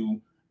going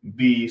to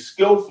be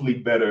skillfully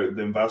better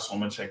than Vasyl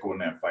Lomachenko in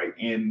that fight.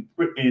 And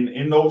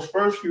in those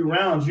first few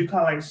rounds, you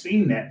kind of like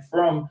seen that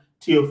from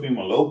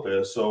Teofimo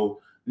Lopez.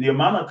 So the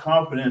amount of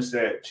confidence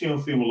that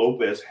Teofimo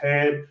Lopez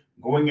had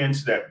going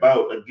into that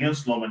bout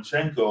against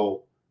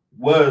Lomachenko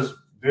was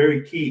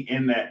very key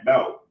in that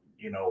bout.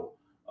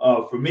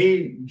 For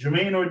me,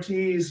 Jermaine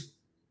Ortiz,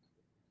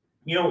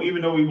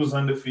 even though he was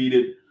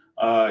undefeated,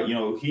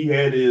 he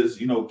had his,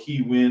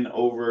 key win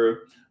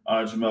over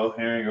Jamel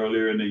Herring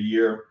earlier in the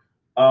year.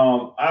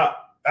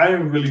 I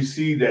didn't really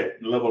see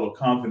that level of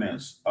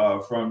confidence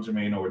from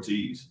Jermaine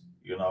Ortiz,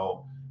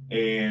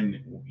 and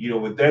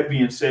with that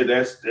being said,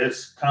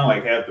 that's kind of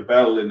like half the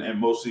battle in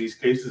most of these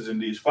cases in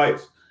these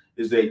fights,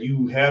 is that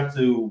you have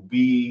to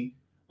be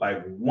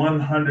like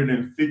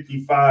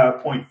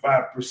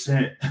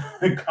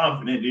 155.5%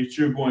 confident that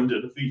you're going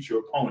to defeat your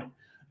opponent.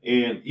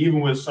 And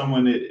even with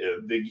someone that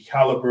the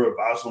caliber of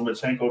Vasyl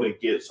Lomachenko that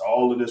gets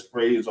all of this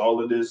praise,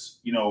 all of this,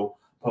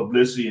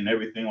 publicity and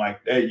everything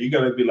like that, you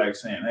got to be like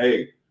saying,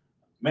 "Hey,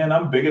 man,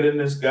 I'm bigger than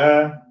this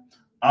guy.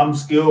 I'm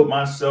skilled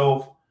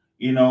myself.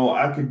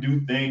 I can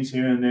do things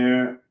here and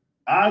there.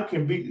 I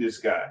can beat this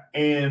guy."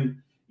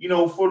 And,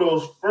 for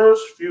those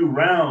first few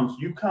rounds,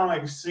 you kind of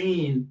like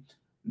seen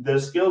the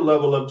skill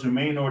level of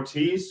Jermaine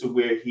Ortiz to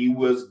where he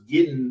was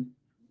getting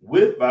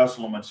with Vasyl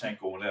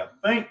Lomachenko. And I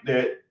think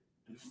that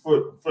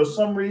for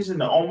some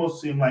reason, it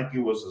almost seemed like it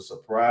was a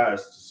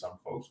surprise to some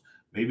folks.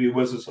 Maybe it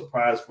was a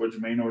surprise for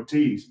Jermaine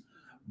Ortiz.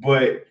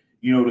 But,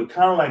 to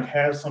kind of like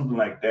have something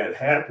like that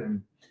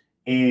happen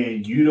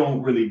and you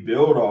don't really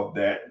build off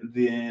that,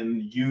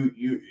 then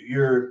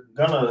you're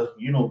gonna,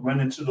 run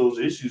into those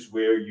issues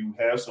where you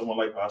have someone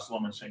like Vasyl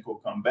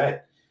Lomachenko come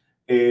back.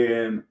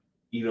 And,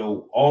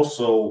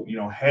 also,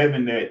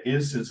 having that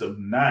instance of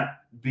not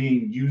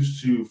being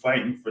used to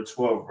fighting for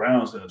 12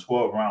 rounds in a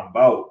 12-round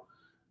bout,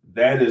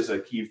 that is a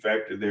key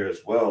factor there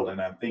as well.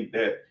 And I think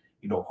that,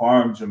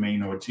 harmed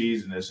Jermaine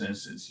Ortiz in this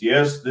instance.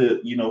 Yes,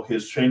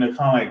 his trainer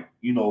kind of like,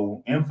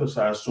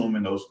 emphasized to him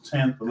in those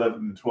 10th, 11th,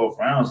 and 12th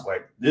rounds,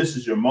 like, this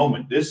is your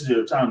moment. This is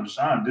your time to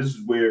shine. This is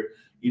where,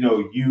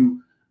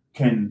 you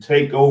can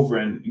take over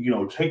and,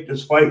 take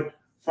this fight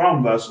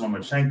from Vasyl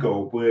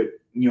Lomachenko. But,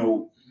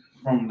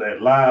 from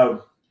that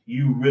live,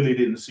 you really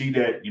didn't see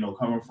that,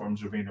 coming from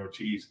Jermaine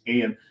Ortiz.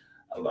 And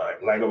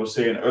like I was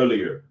saying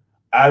earlier,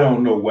 I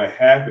don't know what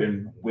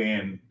happened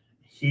when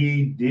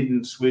he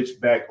didn't switch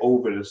back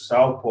over to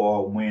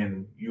southpaw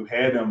when you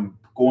had him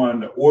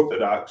going to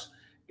orthodox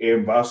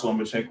and Vasyl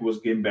Lomachenko was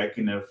getting back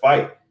in the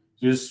fight.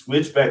 Just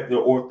switch back to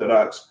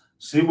orthodox,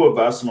 see what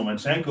Vasyl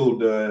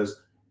Lomachenko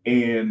does,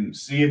 and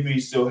see if he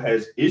still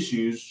has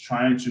issues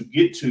trying to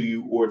get to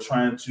you or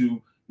trying to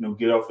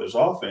get off his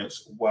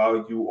offense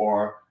while you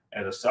are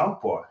at a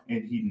southpaw.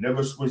 And he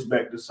never switched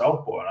back to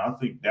southpaw. And I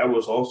think that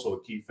was also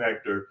a key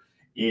factor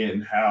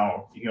in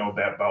how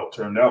that bout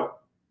turned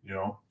out.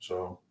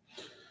 So.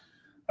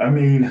 I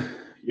mean,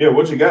 yeah,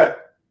 what you got?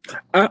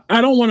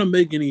 I don't want to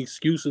make any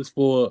excuses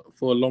for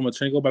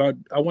Lomachenko, but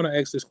I want to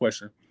ask this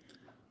question.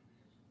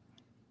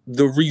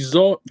 The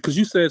result, because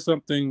you said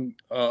something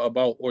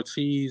about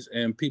Ortiz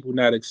and people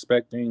not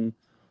expecting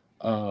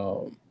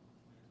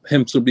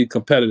him to be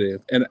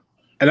competitive. And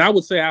I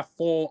would say I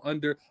fall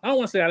under, I don't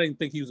want to say I didn't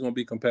think he was going to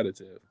be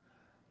competitive,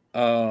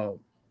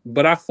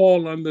 but I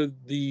fall under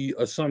the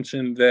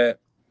assumption that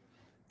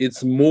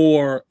it's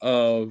more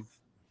of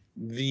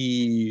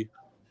the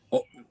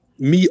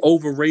me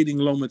overrating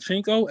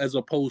Lomachenko as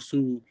opposed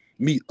to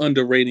me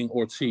underrating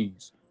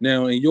Ortiz.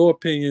 Now, in your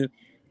opinion,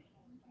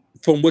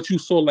 from what you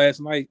saw last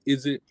night,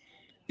 is it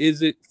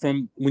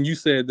from when you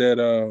said that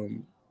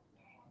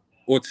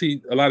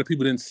Ortiz, a lot of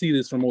people didn't see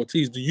this from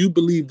Ortiz. Do you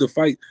believe the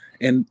fight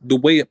and the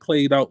way it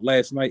played out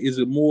last night, is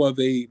it more of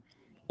a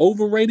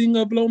overrating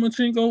of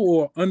Lomachenko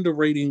or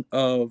underrating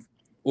of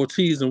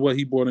Ortiz and what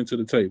he brought into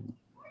the table?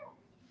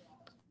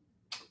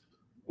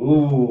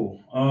 Ooh,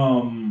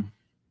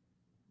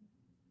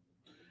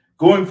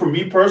 going for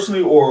me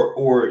personally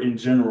or in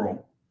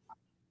general?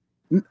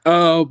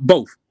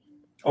 Both.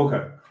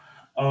 Okay.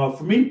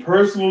 For me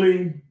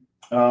personally,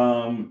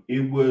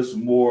 it was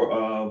more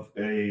of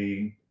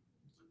a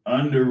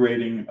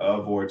underrating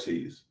of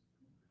Ortiz.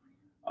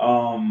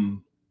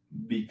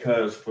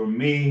 Because for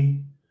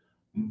me,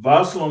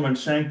 Vasyl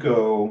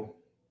Lomachenko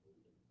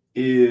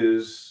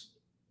is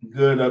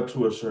good up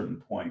to a certain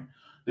point.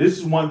 This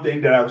is one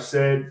thing that I've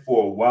said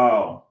for a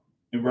while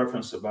in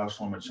reference to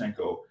Vasyl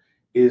Lomachenko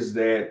is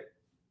that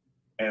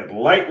at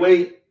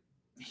lightweight,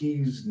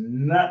 he's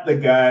not the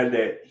guy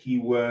that he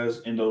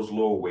was in those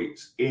lower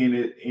weights.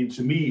 And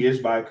to me, it's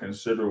by a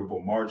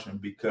considerable margin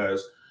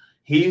because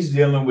he's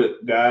dealing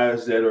with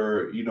guys that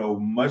are,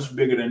 much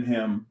bigger than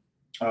him,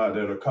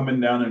 that are coming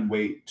down in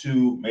weight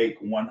to make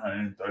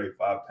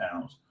 135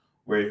 pounds,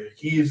 where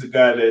he's a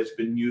guy that's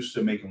been used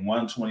to making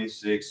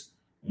 126,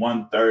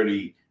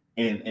 130,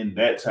 and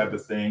that type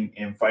of thing,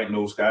 and fighting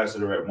those guys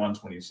that are at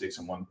 126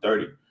 and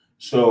 130.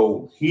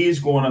 So he's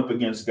going up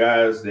against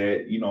guys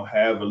that,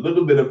 have a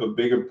little bit of a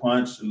bigger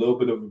punch, a little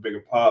bit of a bigger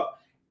pop,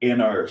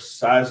 and are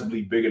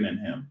sizably bigger than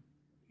him,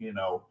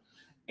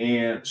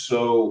 And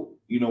so,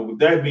 with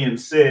that being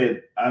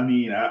said,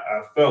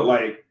 I felt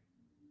like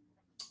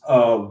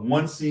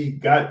once he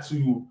got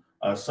to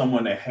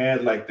someone that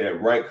had like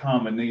that right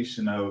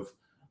combination of,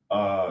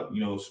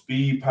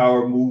 speed,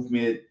 power,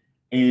 movement,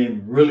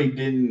 and really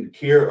didn't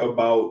care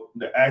about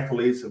the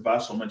accolades of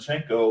Vasyl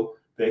Lomachenko,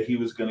 that he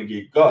was going to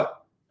get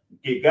got.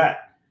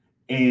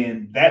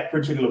 And that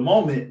particular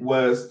moment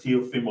was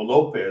Teofimo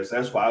Lopez.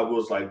 That's why I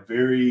was like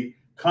very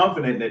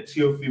confident that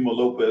Teofimo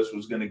Lopez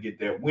was going to get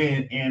that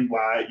win, and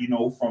why,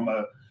 from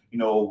a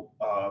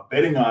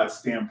betting odds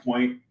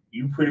standpoint,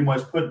 you pretty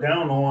much put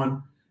down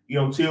on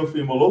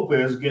Teofimo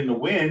Lopez getting a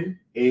win,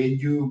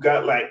 and you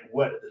got like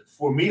what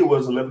for me it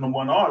was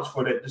 11-1 odds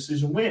for that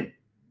decision win.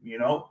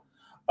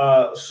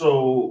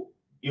 So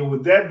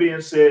with that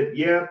being said,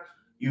 yeah,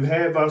 you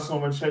have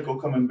Vasyl Lomachenko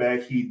coming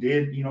back. He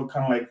did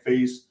kind of like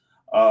face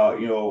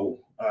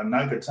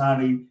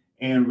Nakatani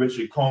and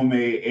Richard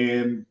Comey,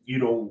 and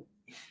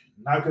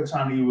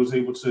Nakatani was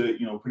able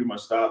to pretty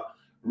much stop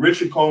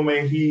Richard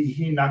Comey.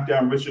 He knocked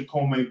down Richard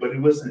Comey, but he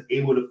wasn't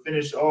able to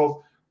finish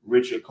off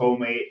Richard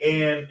Comey.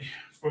 And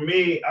for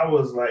me, I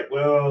was like,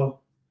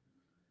 well,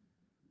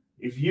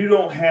 if you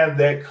don't have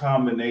that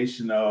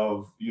combination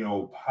of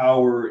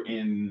power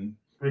and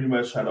pretty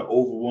much try to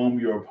overwhelm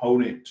your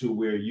opponent to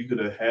where you could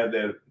have had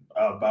that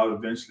bout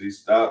eventually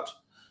stopped,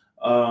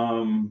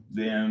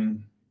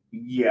 then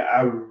yeah,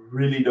 I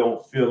really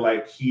don't feel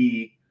like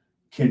he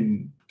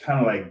can kind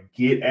of like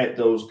get at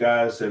those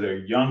guys that are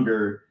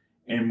younger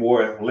and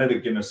more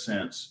athletic in a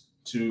sense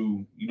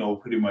to,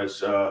 pretty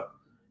much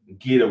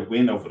get a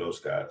win over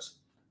those guys.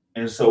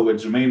 And so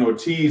with Jermaine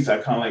Ortiz, I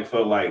kind of like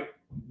felt like,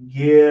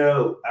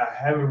 yeah, I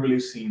haven't really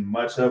seen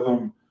much of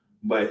him,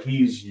 but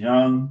he's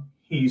young,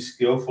 he's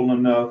skillful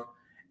enough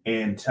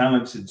and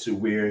talented to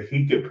where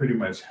he could pretty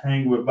much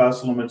hang with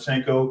Vasyl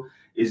Lomachenko.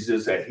 It's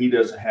just that he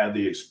doesn't have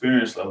the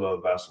experience level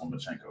of Vasyl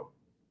Lomachenko.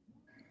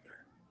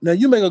 Now,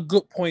 you make a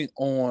good point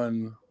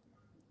on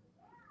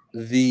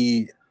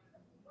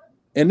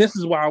and this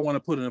is why I want to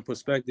put it in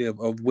perspective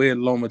of where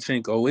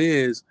Lomachenko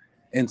is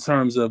in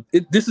terms of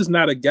it. This is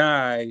not a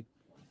guy,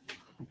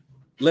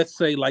 let's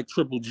say like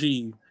Triple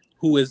G,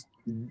 who was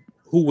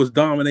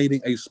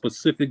dominating a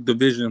specific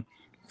division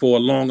for a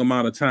long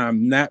amount of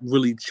time, not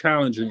really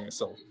challenging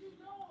himself.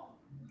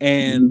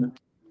 And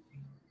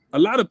a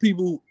lot of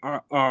people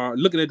are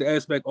looking at the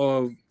aspect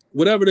of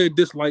whatever their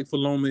dislike for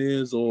Loma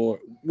is or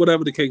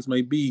whatever the case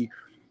may be,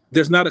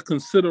 there's not a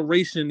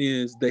consideration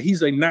is that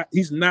he's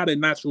not a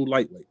natural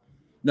lightweight.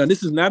 Now,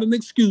 this is not an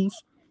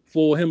excuse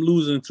for him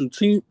losing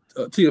to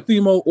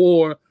Teofimo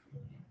or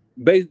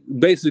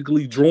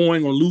basically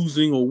drawing or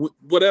losing or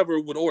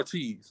whatever with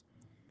Ortiz.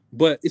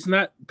 But it's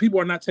not,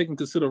 people are not taking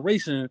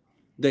consideration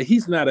that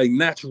he's not a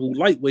natural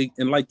lightweight.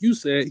 And like you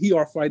said, he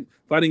are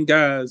fighting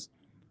guys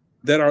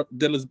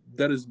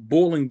that is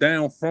boiling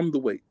down from the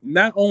weight.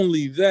 Not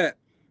only that,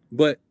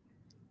 but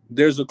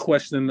there's a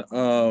question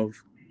of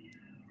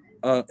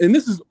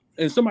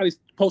and somebody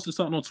posted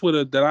something on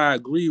Twitter that I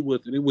agree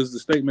with, and it was the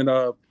statement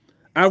of,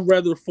 I'd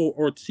rather for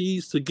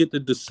Ortiz to get the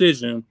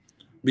decision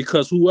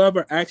because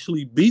whoever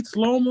actually beats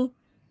Loma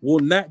will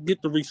not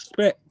get the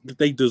respect that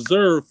they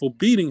deserve for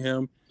beating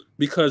him,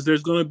 because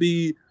there's going to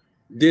be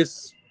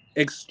this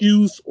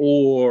excuse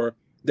or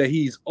that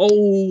he's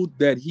old,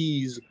 that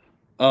he's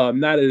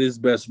not at his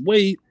best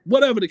weight,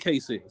 whatever the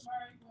case is.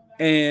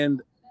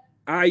 And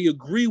I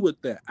agree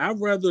with that. I'd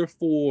rather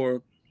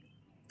for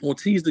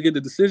Ortiz to get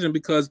the decision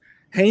because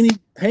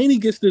Haney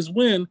gets this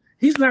win.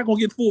 He's not going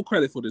to get full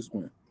credit for this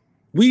win.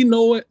 We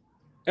know it.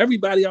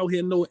 Everybody out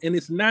here know it, and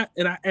it's not.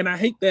 And I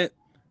hate that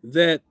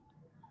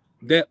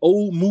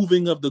old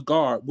moving of the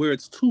guard where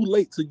it's too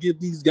late to give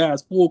these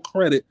guys full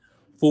credit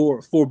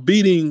for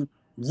beating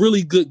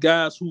really good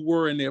guys who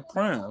were in their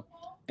prime.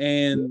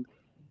 And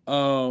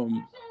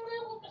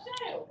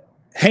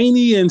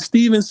Haney and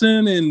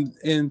Stevenson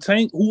and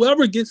Tank,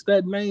 whoever gets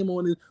that name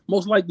on it,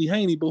 most likely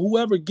Haney, but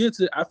whoever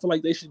gets it, I feel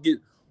like they should get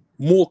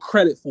more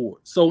credit for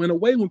it. So in a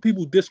way, when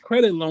people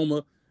discredit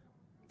Loma,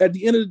 at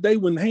the end of the day,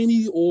 when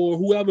Haney or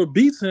whoever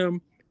beats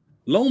him,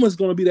 Loma's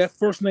going to be that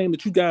first name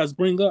that you guys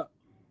bring up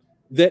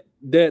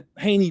that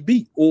Haney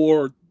beat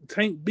or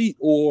Tank beat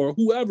or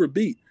whoever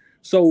beat.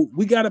 So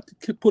we got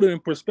to put it in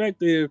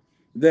perspective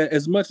that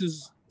as much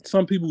as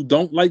some people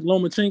don't like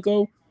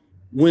Lomachenko,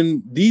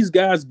 when these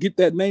guys get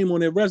that name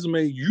on their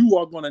resume, you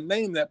are going to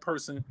name that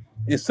person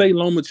and say he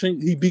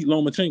beat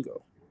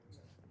Lomachenko.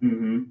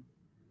 Mm-hmm.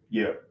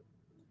 Yeah.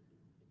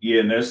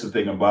 Yeah, and that's the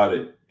thing about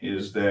it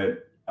is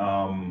that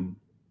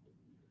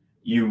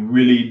you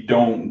really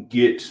don't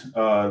get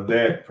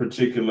that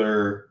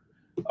particular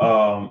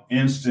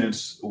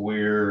instance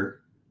where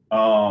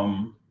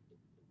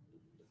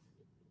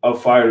a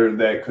fighter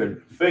that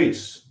could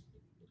face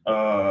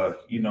Vasyl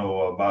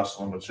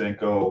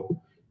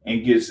Lomachenko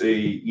and gets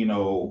a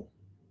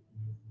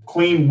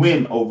clean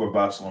win over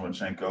Vasyl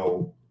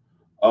Lomachenko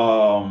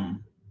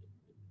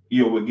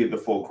would get the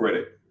full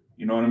credit.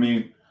 You know what I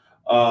mean?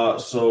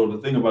 So the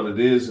thing about it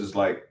is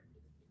like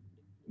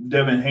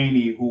Devin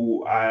Haney,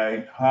 who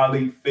I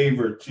highly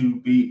favor to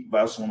beat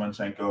Vasyl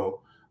Lomachenko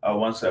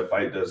once that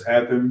fight does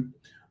happen,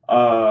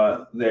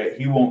 that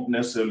he won't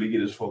necessarily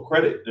get his full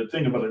credit. The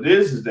thing about it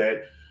is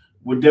that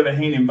with Devin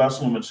Haney and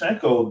Vasyl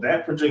Lomachenko,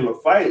 that particular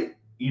fight,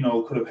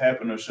 could have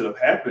happened or should have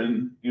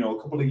happened, a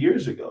couple of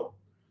years ago.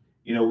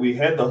 We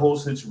had the whole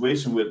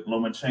situation with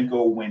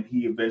Lomachenko when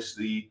he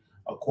eventually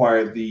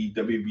acquired the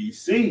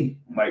WBC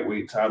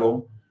lightweight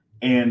title,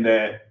 and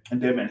that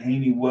Devin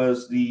Haney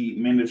was the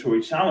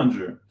mandatory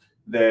challenger,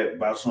 that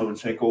Vasyl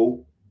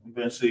Lomachenko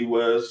eventually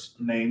was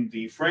named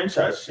the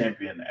franchise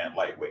champion at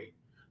lightweight.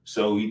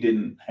 So he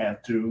didn't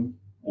have to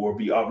or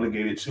be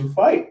obligated to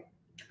fight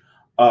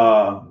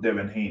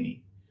Devin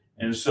Haney.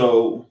 And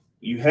so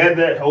you had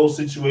that whole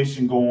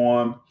situation go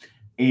on,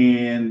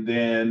 and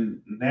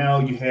then now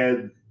you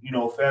had,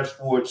 fast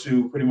forward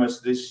to pretty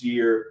much this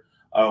year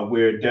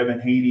where Devin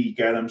Haney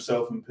got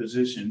himself in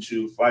position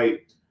to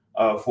fight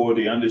for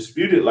the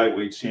undisputed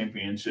lightweight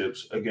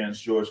championships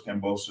against George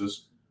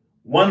Kambosos.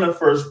 Won the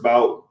first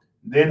bout,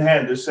 then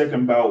had the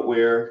second bout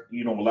where,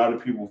 a lot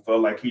of people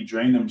felt like he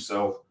drained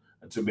himself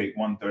to make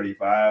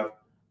 135,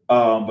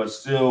 but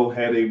still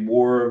had a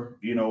more,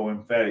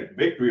 emphatic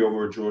victory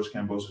over George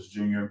Kambosos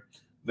Jr.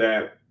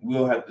 that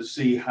we'll have to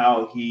see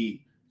how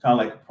he kind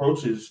of like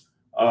approaches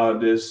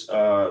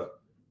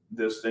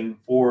this thing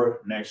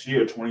for next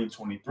year,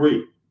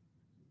 2023.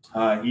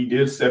 He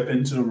did step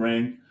into the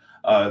ring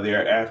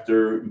there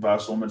after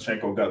Vasyl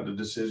Lomachenko got the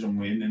decision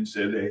win and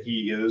said that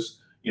he is,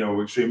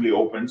 extremely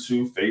open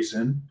to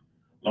facing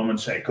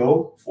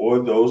Lomachenko for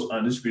those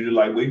undisputed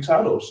lightweight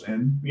titles.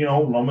 And,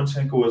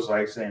 Lomachenko was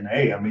like saying,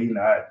 hey, maybe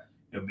I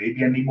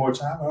need more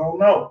time. I don't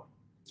know.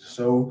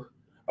 So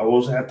I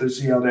will have to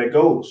see how that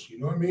goes. You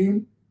know what I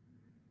mean?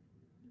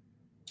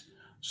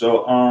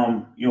 So,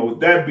 with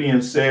that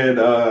being said,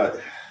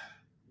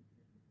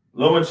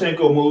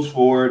 Lomachenko moves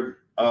forward,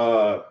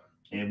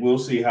 and we'll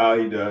see how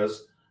he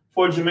does.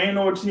 For Jamaine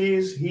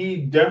Ortiz, he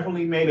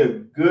definitely made a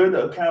good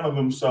account of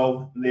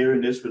himself there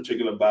in this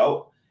particular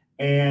bout.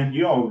 And,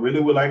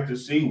 really would like to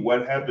see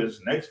what happens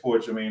next for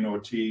Jamaine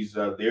Ortiz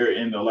there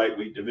in the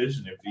lightweight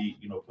division if he,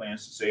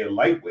 plans to stay a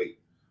lightweight.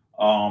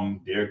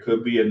 There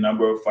could be a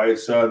number of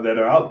fights that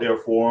are out there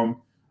for him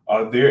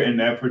there in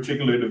that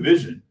particular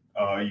division.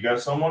 You got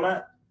some on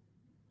that?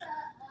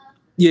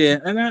 Yeah,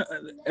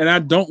 and I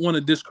don't want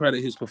to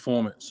discredit his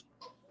performance,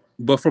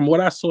 but from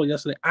what I saw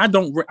yesterday, I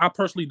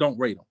personally don't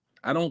rate him.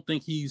 I don't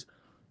think he's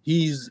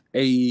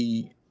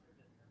a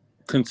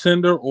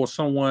contender or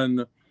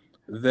someone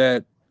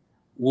that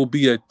will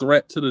be a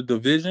threat to the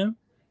division.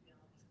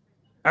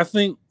 I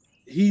think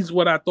he's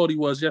what I thought he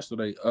was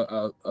yesterday,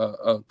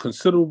 a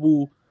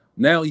considerable.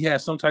 Now he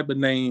has some type of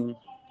name.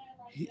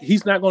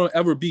 He's not going to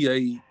ever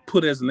be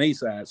put as an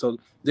A-side, so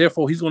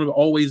therefore he's going to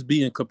always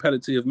be in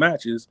competitive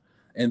matches.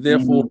 And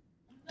therefore,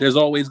 there's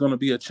always going to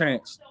be a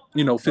chance,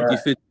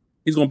 50-50.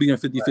 He's going to be in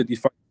 50-50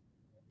 fight.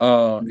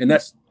 And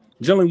that's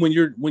generally when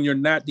you're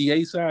not the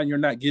A side and you're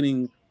not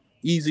getting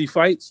easy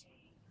fights,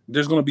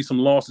 there's going to be some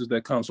losses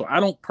that come. So I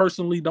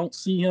don't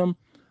see him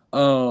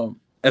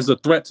as a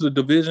threat to the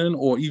division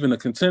or even a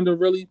contender,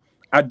 really.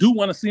 I do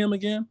want to see him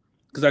again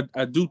because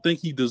I do think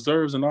he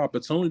deserves an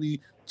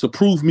opportunity to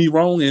prove me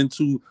wrong and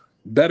to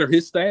better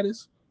his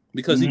status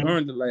because he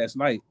earned it last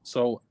night.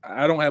 So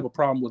I don't have a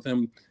problem with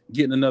him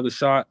getting another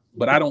shot,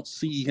 but I don't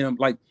see him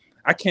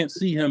I can't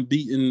see him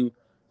beating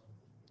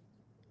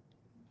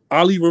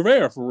Ali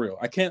Rivera for real.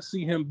 I can't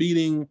see him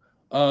beating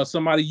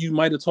somebody you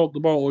might have talked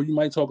about or you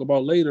might talk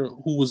about later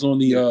who was on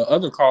the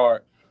other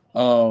card.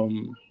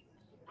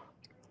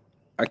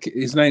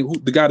 His name,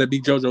 the guy that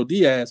beat JoJo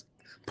Diaz.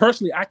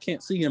 Personally, I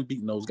can't see him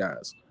beating those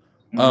guys.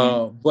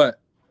 But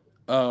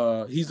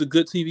he's a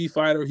good TV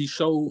fighter. He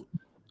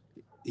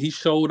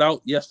showed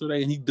out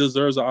yesterday, and he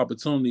deserves an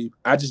opportunity.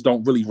 I just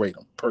don't really rate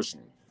him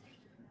personally.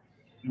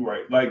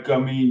 Right. Like, I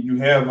mean, you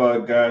have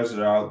guys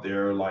that are out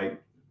there,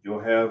 like you'll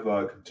have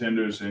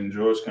contenders in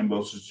George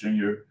Kambosos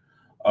Jr.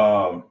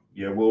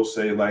 We'll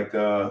say like,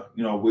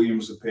 William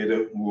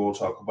Zepeda, who we'll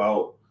talk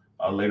about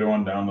later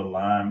on down the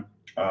line.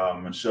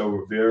 Michelle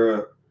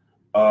Rivera,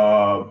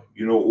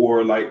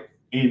 or like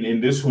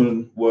in this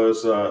one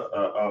was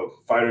a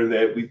fighter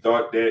that we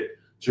thought that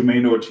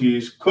Jermaine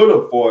Ortiz could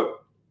have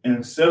fought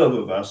instead of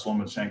Vasyl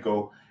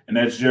Lomachenko, and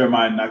that's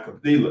Jeremiah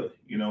Nakathila,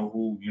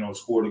 who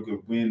scored a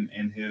good win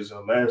in his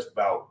last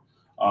bout.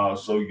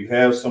 So you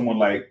have someone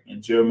like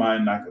Jeremiah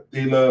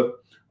Nakathila,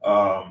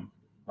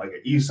 like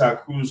an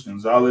Isaac Cruz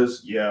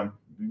Gonzalez. Yeah,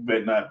 you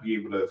might not be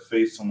able to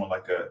face someone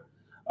like a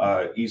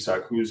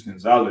Isaac Cruz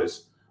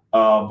Gonzalez.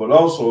 But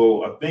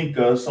also, I think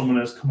someone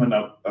that's coming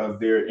up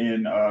there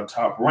in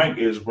top rank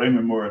is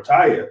Raymond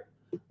Murataya.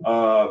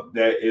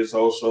 That is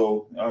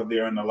also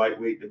there in the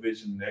lightweight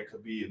division. That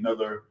could be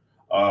another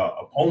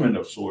opponent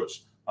of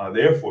sorts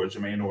there for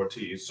Jermaine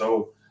Ortiz.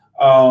 So,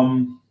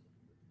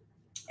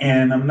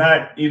 and I'm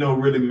not,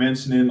 really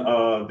mentioning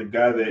the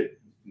guy that,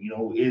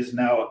 is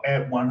now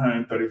at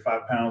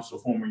 135 pounds, so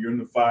former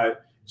unified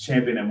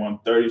champion at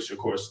 130,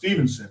 Shakur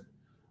Stevenson.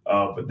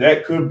 But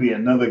that could be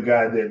another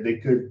guy that they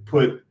could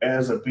put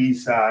as a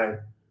B-side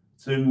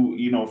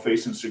to,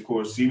 facing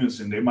Shakur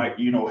Stevenson. They might,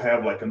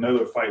 have like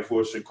another fight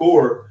for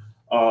Shakur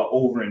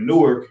over in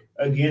Newark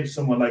against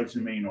someone like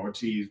Jermaine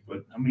Ortiz.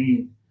 But, I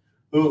mean,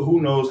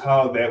 who knows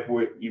how that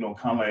would, kind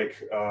of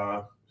like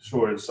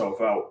sort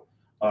itself out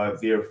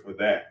there for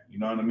that. You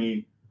know what I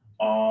mean?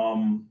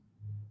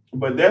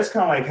 But that's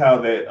kind of like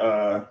how that,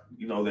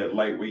 that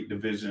lightweight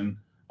division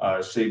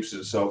shapes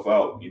itself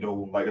out.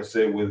 Like I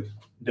said, with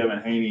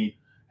Devin Haney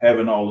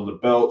having all of the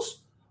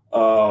belts,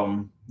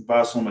 Vasyl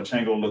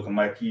Lomachenko looking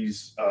like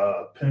he's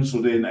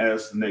penciled in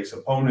as the next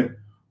opponent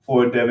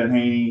for Devin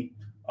Haney.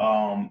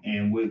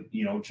 And with,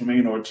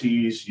 Jermaine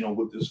Ortiz,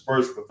 with his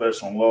first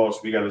professional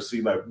loss, we got to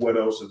see like what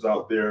else is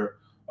out there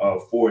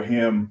for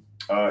him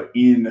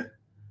in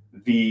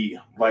the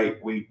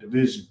lightweight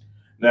division.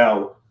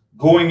 Now,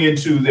 going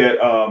into that,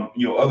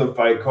 other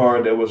fight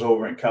card that was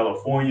over in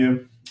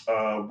California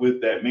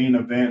with that main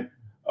event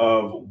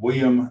of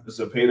William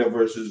Zepeda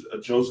versus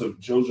Joseph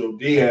Jojo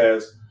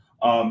Diaz.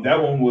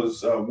 That one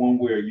was one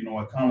where,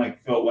 I kind of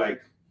like felt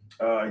like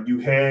you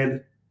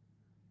had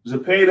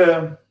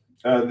Zepeda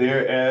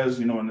there as,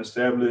 an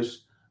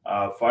established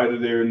fighter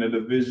there in the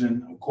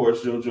division. Of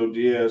course, Jojo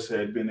Diaz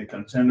had been a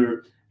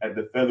contender at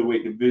the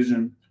featherweight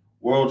division,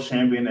 world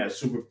champion at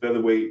super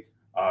featherweight,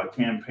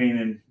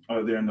 campaigning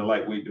there in the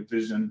lightweight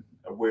division,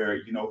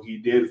 where, he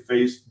did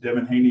face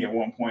Devin Haney at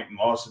one point and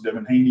lost to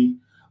Devin Haney.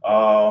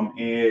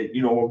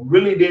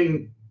 Really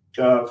didn't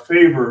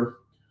favor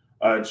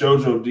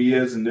Jojo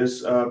Diaz in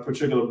this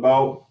particular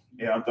bout.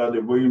 Yeah, I thought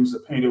that William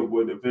Zepeda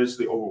would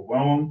eventually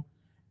overwhelm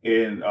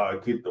him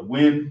and get the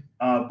win.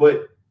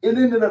 But it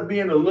ended up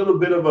being a little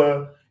bit of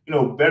a,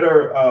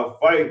 better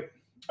fight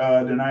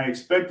than I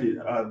expected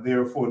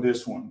there for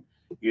this one.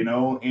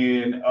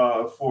 And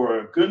for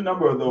a good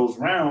number of those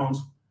rounds,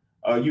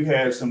 you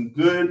had some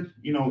good,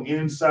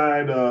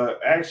 inside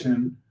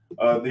action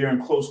there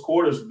in close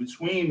quarters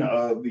between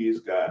these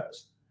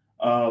guys.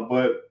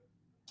 But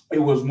it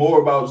was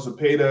more about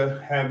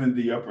Zepeda having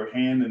the upper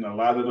hand in a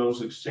lot of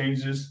those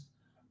exchanges.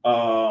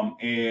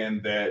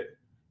 And that,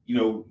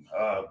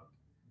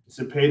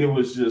 Zepeda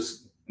was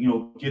just,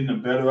 getting the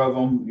better of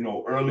him,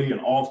 early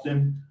and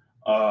often.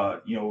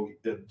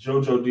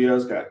 Jojo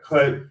Diaz got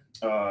cut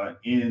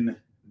in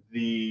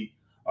the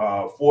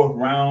fourth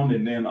round,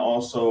 and then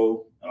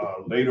also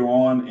later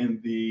on in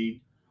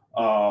the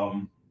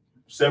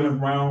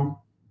seventh round.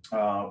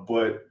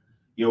 But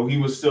he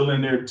was still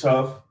in there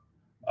tough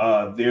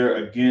there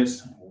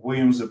against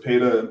William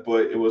Zepeda,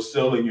 but it was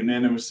still a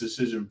unanimous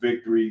decision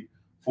victory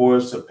for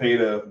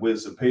Zepeda,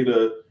 with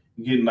Zepeda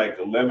getting like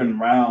 11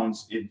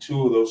 rounds in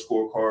 2 of those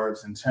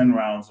scorecards and 10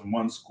 rounds in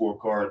 1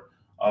 scorecard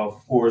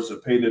for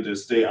Zepeda to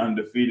stay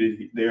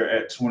undefeated there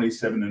at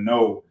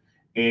 27-0.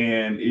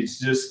 And it's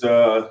just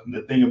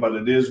the thing about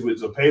it is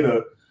with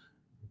Zepeda,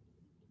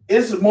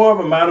 it's more of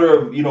a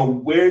matter of,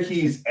 where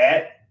he's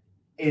at,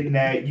 in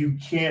that you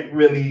can't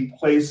really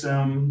place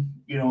him,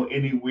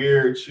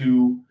 anywhere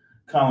to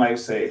kind of like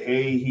say,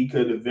 hey, he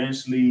could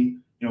eventually,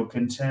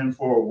 contend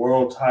for a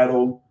world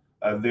title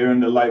there in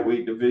the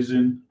lightweight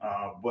division.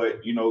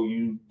 But,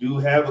 you do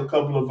have a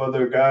couple of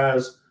other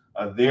guys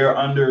there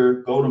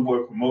under Golden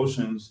Boy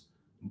Promotions,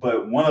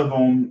 but one of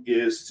them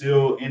is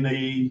still in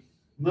a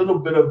little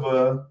bit of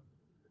a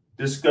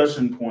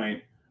discussion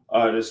point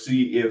to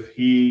see if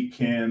he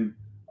can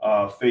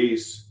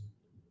face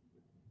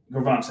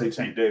Gervonta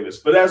Tank Davis.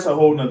 But that's a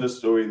whole nother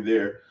story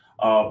there.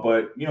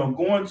 But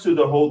going to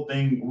the whole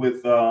thing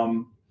with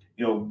William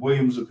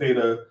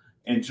Zepeda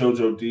and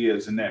Jojo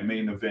Diaz in that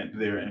main event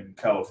there in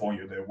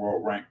California, their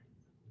world rank.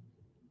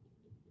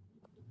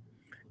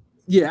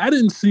 Yeah, I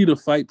didn't see the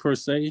fight per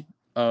se,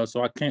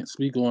 so I can't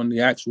speak on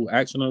the actual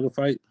action of the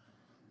fight.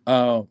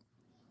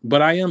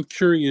 But I am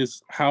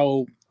curious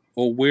how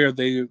or where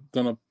they're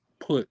gonna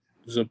put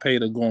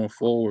Zepeda going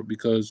forward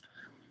because,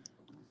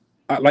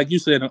 like you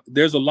said,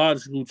 there's a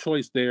logical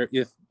choice there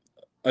if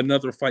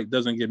another fight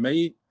doesn't get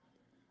made.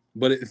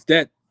 But if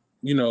that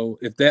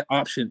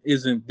option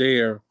isn't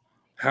there,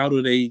 how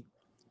do they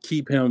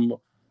keep him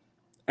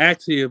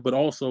active but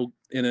also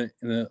in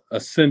a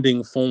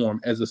ascending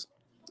form as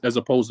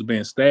opposed to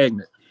being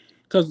stagnant?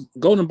 Because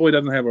Golden Boy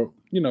doesn't have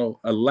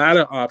a lot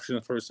of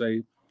options per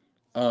se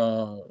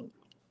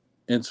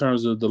in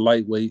terms of the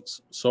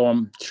lightweights. So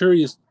I'm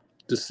curious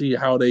to see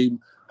how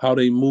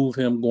they move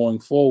him going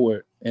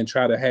forward and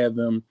try to have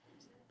him,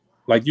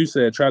 like you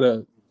said,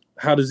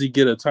 how does he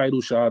get a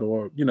title shot,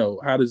 or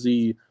how does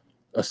he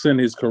ascend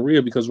his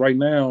career? Because right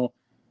now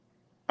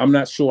I'm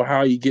not sure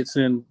how he gets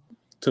in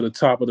to the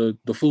top of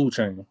the food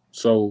chain.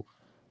 So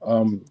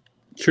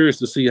curious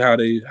to see how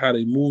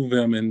they move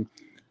him and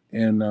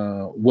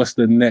what's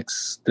the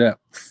next step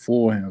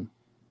for him.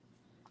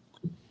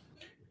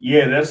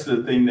 Yeah, that's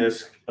the thing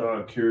that's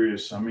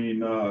curious. I mean,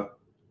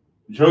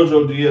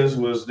 Jojo Diaz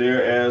was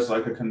there as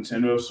like a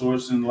contender of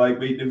sorts in the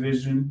lightweight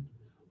division,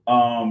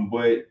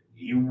 but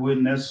you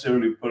wouldn't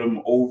necessarily put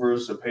him over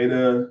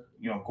Zepeda,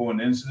 going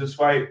into this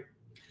fight.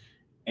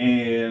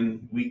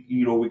 And we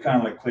kind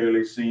of like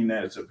clearly seen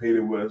that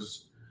Zepeda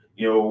was,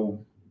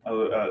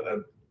 a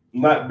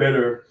lot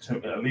better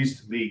at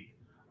least to me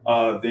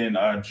than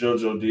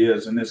Jojo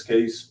Diaz in this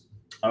case.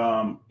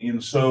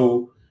 And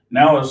so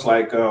now it's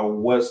like,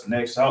 what's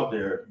next out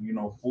there,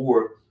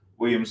 for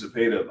William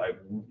Zepeda? Like,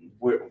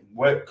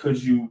 what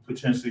could you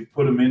potentially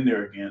put him in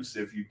there against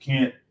if you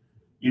can't,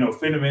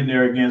 fit him in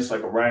there against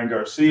like a Ryan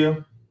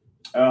Garcia?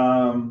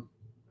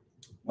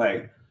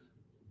 Like,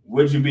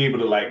 would you be able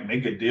to like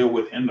make a deal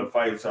with him to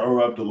fight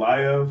Zaur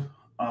Abdullayev,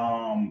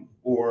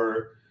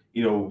 or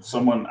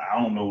someone,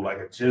 I don't know, like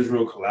a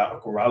Jezreel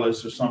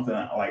Corrales or something?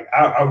 Like,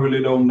 I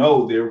really don't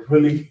know. There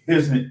really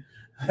isn't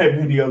that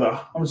many other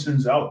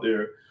options out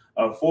there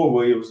for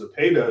William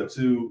Zepeda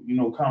to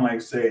kind of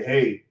like say,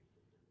 hey,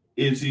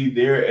 is he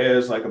there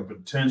as like a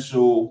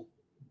potential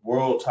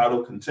world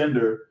title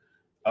contender?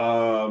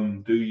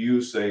 Do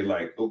you say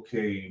like,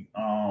 okay,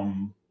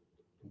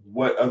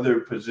 what other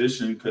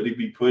position could he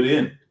be put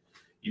in?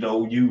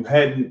 You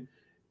hadn't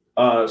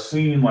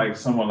seen like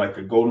someone like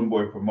a Golden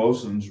Boy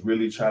Promotions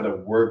really try to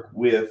work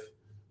with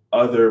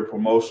other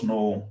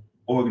promotional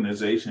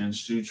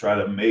organizations to try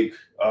to make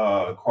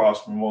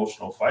cross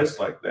promotional fights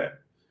like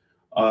that.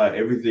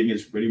 Everything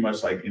is pretty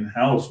much like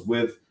in-house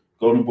with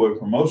Golden Boy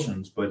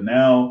Promotions. But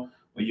now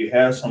when you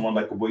have someone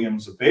like a William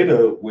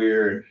Zepeda,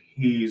 where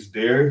he's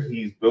there,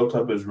 he's built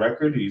up his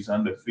record, he's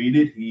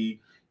undefeated, he,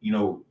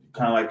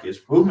 kind of like has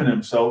proven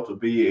himself to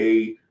be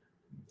a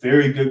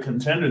very good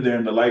contender there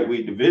in the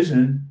lightweight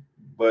division.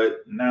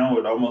 But now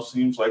it almost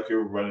seems like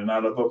you're running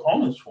out of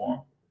opponents for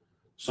him.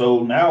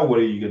 So now what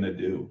are you going to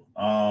do?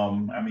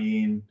 I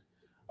mean,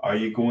 are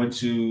you going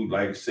to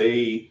like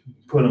say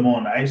put him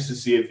on ice to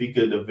see if he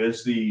could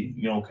eventually,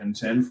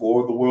 contend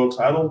for the world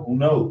title? Who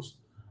knows?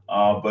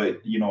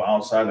 But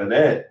outside of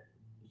that,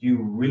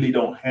 you really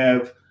don't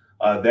have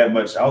that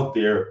much out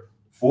there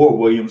for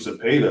William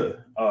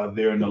Zepeda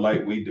there in the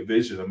lightweight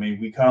division. I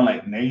mean, we kind of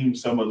like named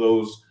some of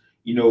those,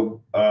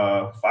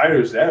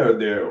 fighters that are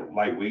there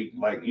lightweight,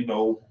 like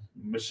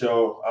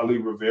Michelle Ali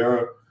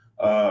Rivera,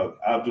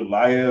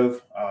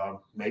 Abdullayev,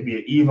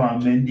 maybe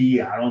Ivan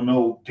Mendy, I don't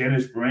know,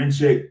 Dennis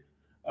Baranchyk,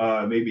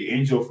 maybe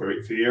Angel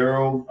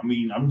Fierro. I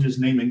mean, I'm just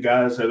naming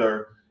guys that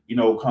are, kind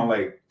of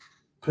like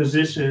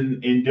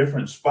positioned in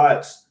different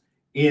spots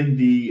in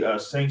the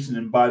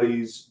sanctioning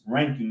bodies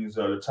rankings,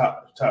 or the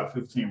top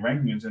 15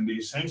 rankings in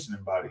these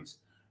sanctioning bodies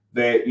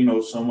that,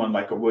 someone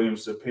like a William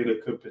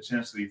Zepeda could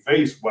potentially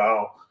face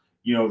while,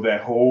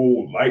 that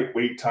whole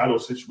lightweight title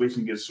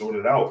situation gets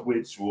sorted out,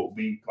 which will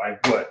be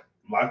like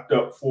locked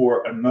up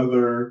for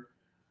another,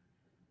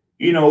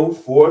 4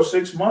 or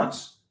 6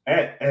 months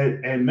at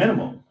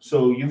minimum.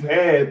 So you've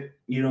had,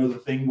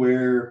 the thing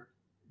where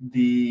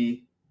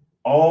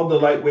all the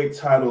lightweight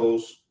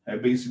titles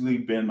have basically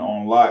been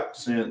on lock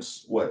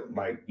since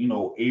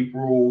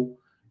April,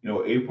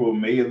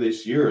 May of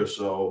this year or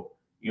so,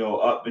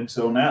 up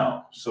until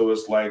now. So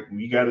it's like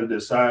we got to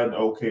decide,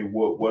 okay,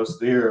 what's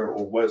there,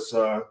 or what's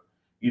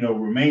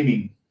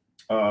remaining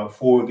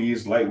for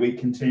these lightweight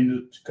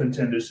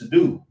contenders to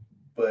do.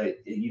 But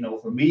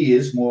for me,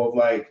 it's more of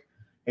like,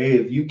 hey,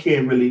 if you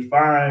can't really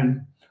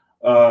find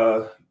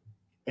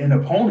an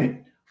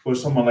opponent for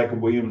someone like a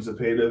William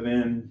Zepeda,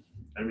 then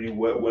I mean,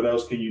 what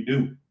else can you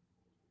do?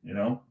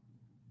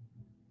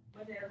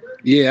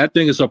 Yeah, I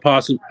think it's a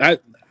possible.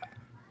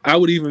 I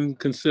would even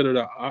consider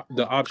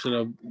the option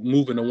of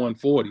moving to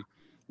 140.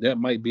 That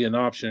might be an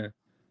option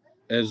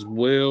as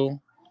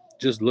well.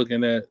 Just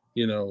looking at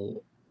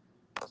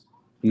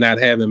not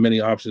having many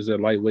options at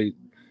lightweight,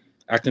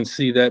 I can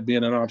see that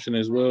being an option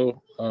as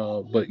well.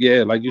 But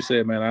yeah, like you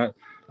said, man,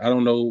 I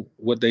don't know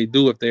what they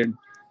do if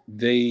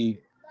they.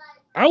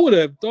 I would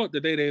have thought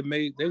that they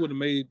would have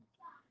made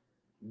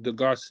the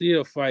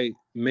Garcia fight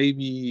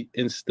maybe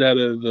instead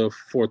of the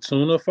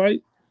Fortuna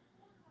fight,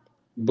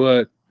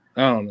 but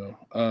I don't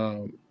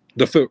know.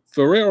 The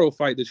Ferrero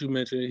fight that you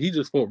mentioned, he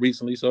just fought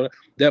recently, so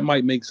that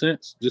might make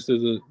sense just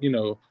as a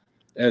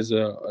as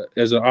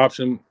an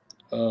option.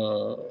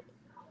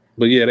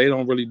 But yeah, they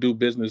don't really do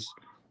business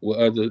with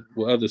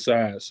other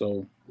sides,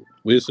 so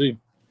we'll see.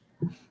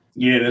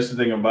 Yeah, that's the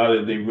thing about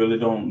it. They really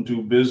don't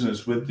do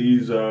business with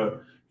these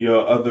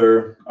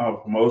other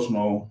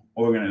promotional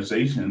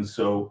organizations.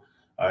 So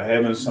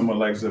having someone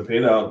like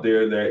Zepeda out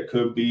there that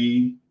could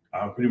be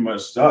pretty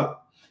much stuck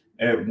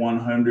at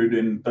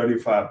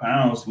 135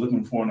 pounds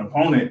looking for an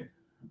opponent,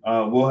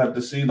 we'll have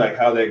to see like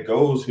how that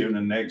goes here in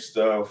the next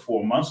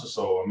 4 months or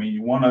so. I mean,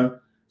 you want to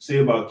see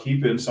about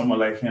keeping someone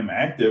like him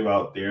active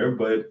out there,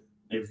 but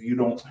if you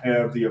don't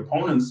have the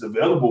opponents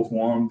available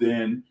for him,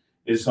 then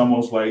it's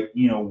almost like,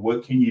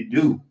 what can you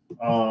do?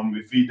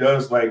 If he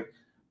does like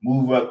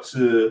move up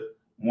to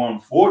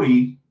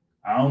 140,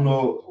 I don't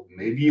know,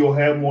 maybe you'll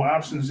have more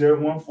options there at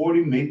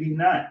 140, maybe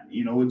not.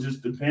 It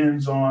just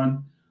depends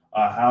on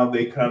how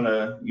they kind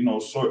of,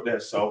 sort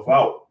that self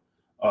out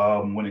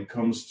when it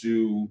comes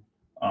to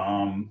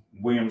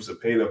William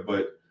Zepeda.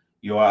 But,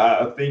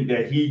 I think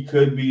that he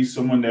could be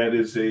someone that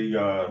is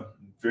a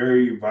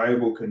very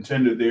viable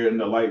contender there in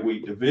the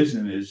lightweight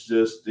division. It's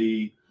just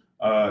the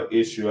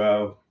issue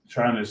of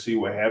trying to see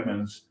what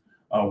happens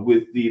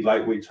with the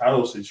lightweight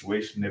title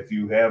situation. If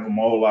you have them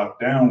all locked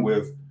down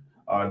with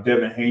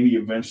Devin Haney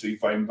eventually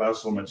fighting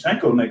Vasyl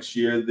Lomachenko next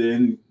year,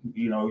 then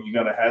you're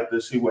gonna have to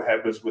see what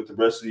happens with the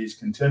rest of these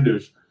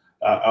contenders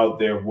out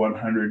there,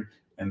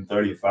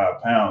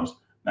 135 pounds.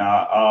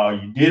 Now,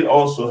 you did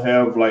also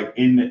have, like,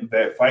 in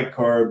that fight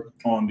card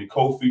on the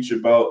co-feature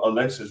bout,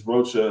 Alexis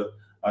Rocha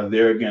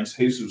there against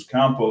Jesus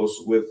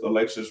Campos, with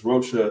Alexis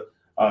Rocha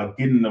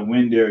getting the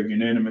win there,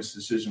 unanimous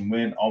decision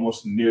win,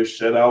 almost a near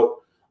shutout.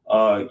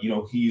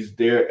 He's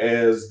there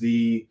as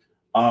the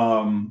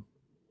the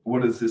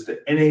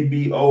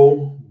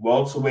NABO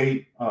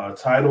welterweight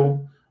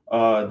title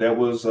that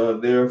was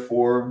there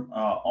for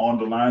on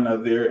the line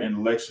there, and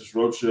Alexis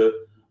Rocha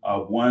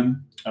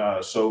won.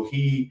 So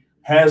he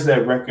has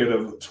that record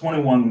of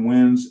 21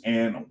 wins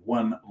and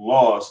 1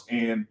 loss.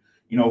 And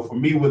for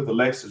me with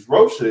Alexis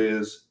Rocha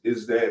is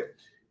that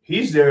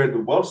he's there at the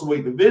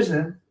welterweight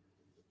division.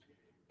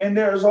 And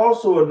there's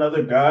also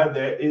another guy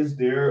that is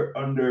there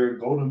under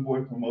Golden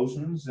Boy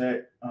Promotions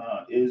that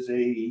is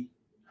a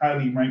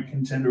highly ranked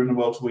contender in the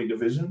welterweight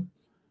division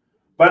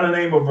by the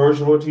name of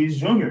Vergil Ortiz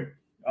Jr.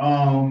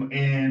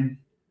 And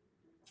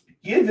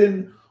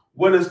given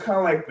what has kind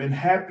of like been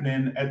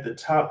happening at the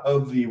top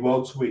of the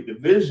welterweight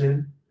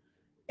division,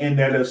 and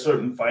that a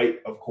certain fight,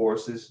 of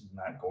course, is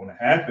not going to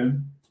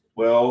happen,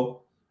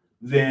 well,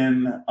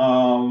 then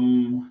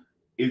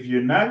if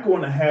you're not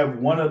going to have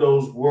one of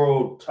those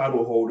world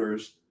title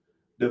holders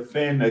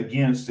defend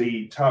against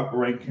a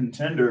top-ranked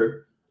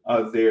contender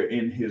there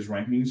in his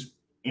rankings,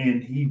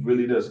 and he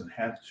really doesn't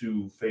have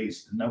to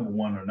face the number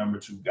 1 or number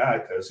 2 guy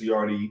because he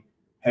already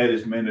had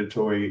his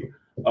mandatory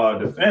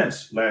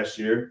defense last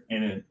year,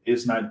 and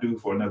it's not due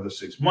for another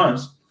 6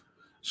 months.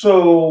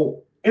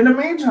 So in the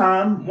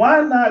meantime, why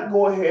not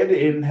go ahead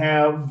and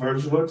have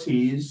Vergil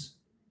Ortiz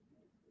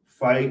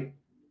fight,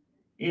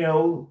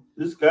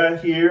 this guy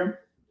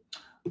here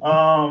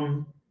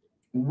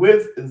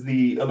with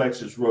the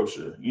Alexis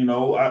Rocha?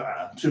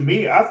 To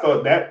me, I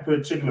thought that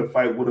particular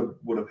fight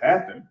would have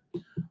happened.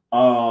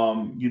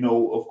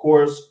 Of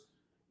course,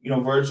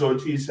 Vergil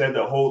Ortiz had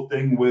the whole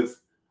thing with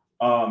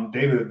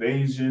David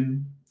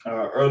Evasion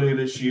earlier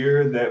this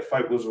year. That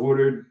fight was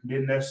ordered,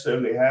 didn't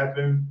necessarily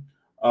happen.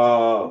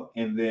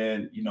 And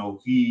then,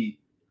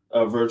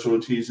 Vergil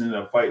Ortiz ended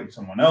up fighting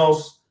someone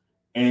else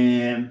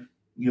and,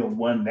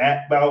 won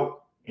that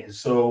bout. And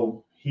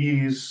so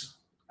he's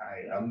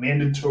a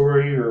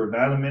mandatory or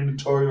not a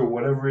mandatory or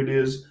whatever it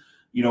is,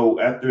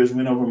 after his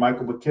win over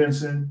Michael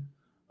McKinson.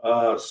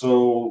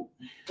 So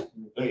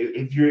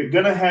if you're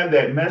going to have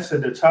that mess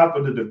at the top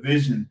of the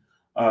division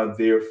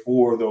there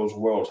for those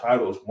world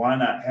titles, why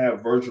not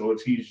have Vergil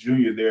Ortiz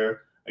Jr.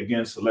 there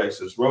against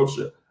Alexis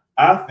Rocha?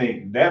 I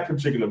think that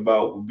particular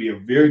bout would be a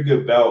very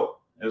good bout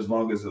as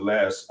long as it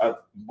lasts.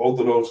 Both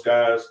of those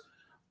guys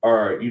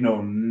are,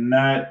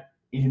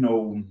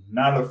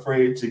 not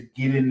afraid to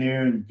get in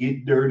there and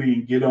get dirty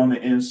and get on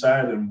the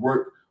inside and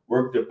work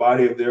the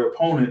body of their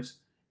opponents.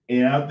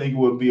 And I think it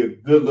would be a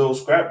good little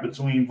scrap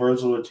between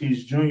Vergil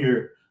Ortiz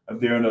Jr.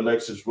 there and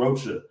Alexis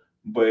Rocha.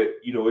 But,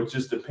 it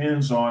just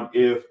depends on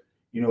if,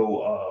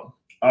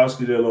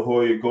 Oscar De La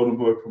Hoya, Golden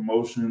Boy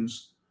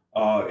Promotions,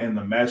 and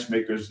the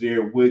matchmakers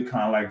there would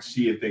kind of like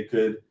see if they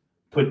could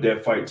put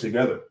that fight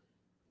together.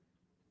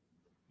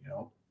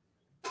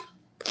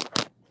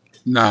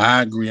 Nah,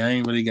 I agree. I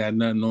ain't really got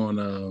nothing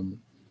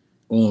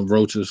on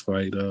Rocha's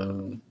fight.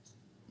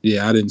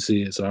 Yeah, I didn't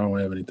see it, so I don't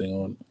have anything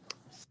on it.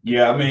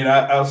 Yeah, I mean,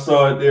 I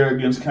saw it there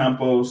against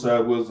Campos.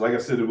 It was, like I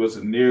said, it was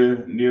a near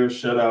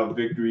shutout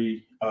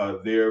victory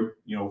there,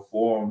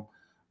 for him.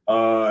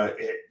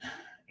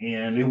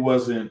 And it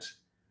wasn't,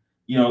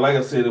 like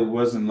I said, it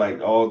wasn't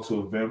like all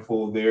too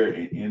eventful there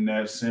in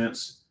that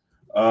sense.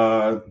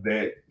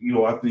 That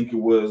I think it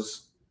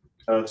was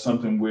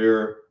something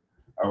where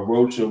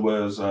Rocha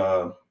was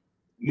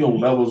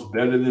levels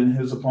better than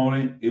his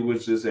opponent. It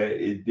was just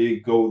that it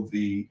did go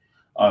the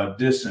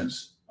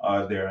distance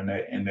there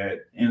in that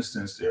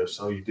instance there.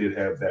 So you did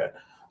have that.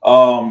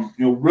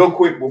 Real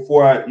quick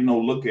before I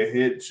look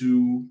ahead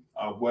to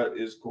what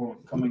is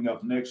coming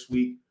up next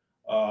week.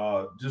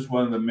 Just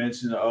wanted to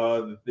mention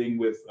the thing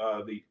with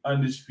the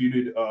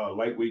undisputed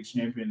lightweight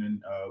champion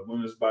and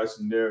women's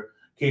boxing there,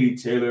 Katie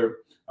Taylor,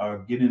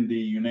 getting the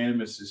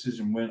unanimous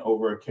decision win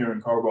over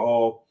Karen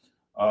Carbajal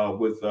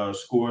with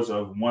scores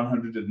of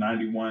 100 to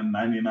 91,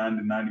 99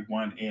 to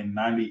 91, and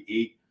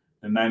 98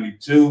 to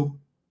 92.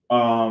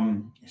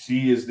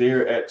 She is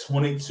there at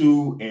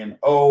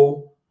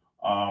 22-0.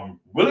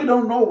 Really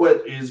don't know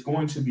what is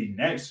going to be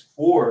next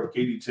for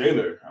Katie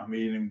Taylor. I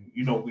mean,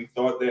 we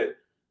thought that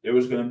there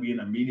was going to be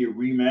an immediate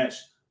rematch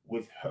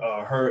with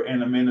her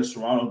and Amanda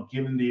Serrano,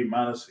 given the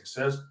amount of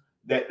success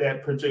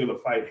that particular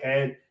fight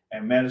had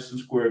at Madison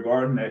Square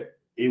Garden, that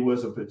it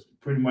was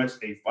pretty much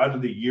a fight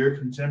of the year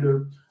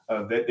contender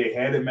that they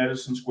had at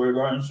Madison Square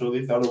Garden. So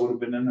they thought it would have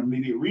been an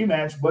immediate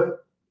rematch,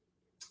 but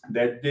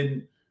that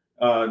didn't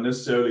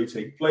necessarily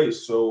take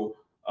place. So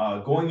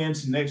going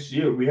into next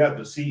year, we have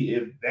to see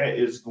if that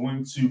is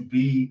going to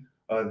be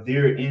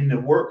there in the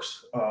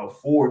works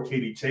for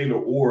Katie Taylor,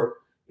 or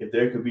if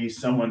there could be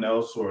someone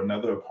else or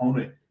another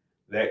opponent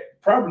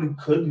that probably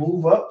could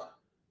move up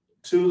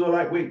to the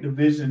lightweight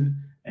division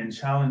and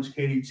challenge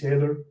Katie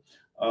Taylor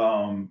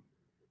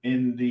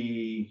in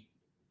the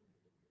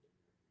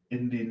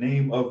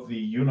name of the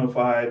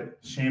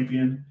unified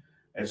champion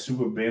at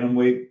super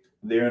bantamweight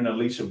there in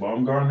Alicia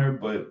Baumgartner.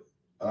 But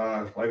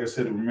like I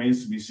said, it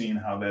remains to be seen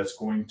how that's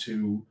going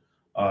to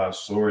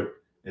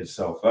sort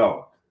itself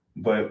out.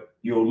 But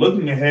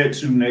looking ahead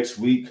to next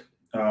week,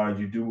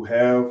 you do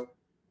have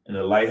in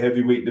the light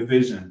heavyweight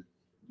division,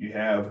 you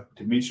have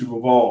Dimitri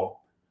Bivol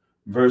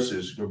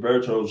versus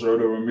Gilberto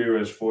Zurdo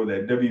Ramirez for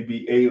that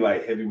WBA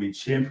light heavyweight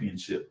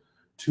championship.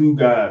 Two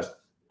guys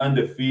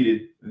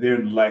undefeated there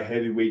in the light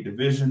heavyweight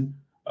division.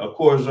 Of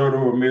course,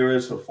 Zurdo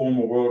Ramirez, a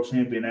former world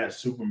champion at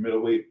super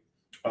middleweight,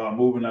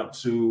 moving up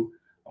to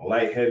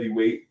light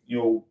heavyweight.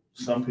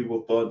 Some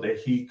people thought that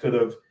he could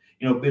have,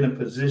 been in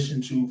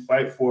position to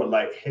fight for a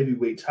light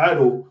heavyweight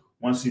title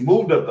once he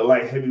moved up to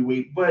light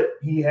heavyweight, but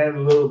he had a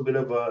little bit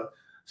of a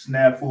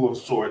snafu of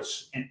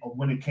sorts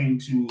when it came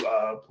to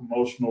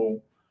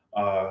promotional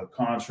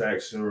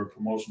contracts or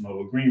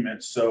promotional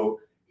agreements. So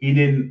he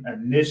didn't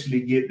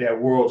initially get that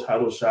world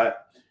title shot.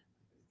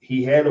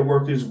 He had to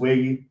work his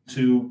way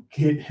to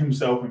get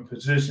himself in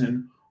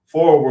position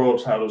for a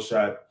world title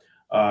shot,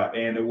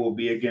 and it will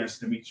be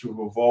against Dimitri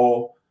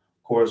Bivol.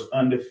 Of course,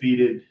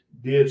 undefeated,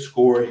 did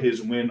score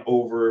his win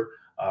over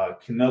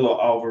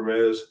Canelo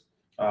Alvarez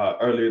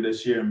earlier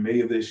this year, in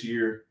May of this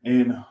year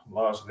in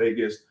Las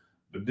Vegas.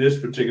 But this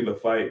particular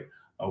fight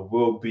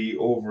will be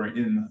over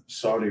in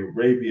Saudi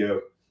Arabia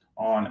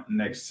on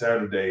next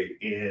Saturday.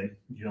 And,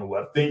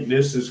 I think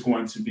this is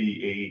going to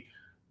be a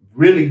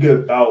really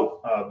good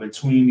bout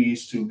between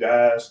these two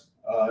guys.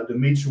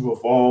 Dimitri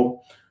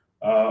Bivol,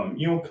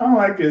 kind of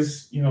like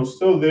is,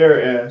 still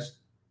there as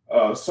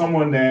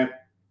someone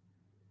that,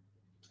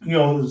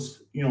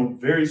 is,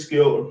 very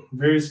skilled,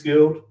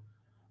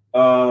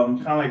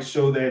 kind of like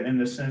show that in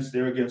the sense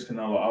they're against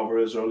Canelo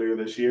Alvarez earlier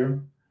this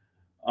year.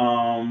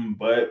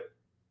 But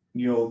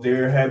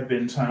there have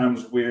been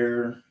times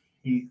where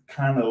he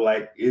kind of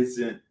like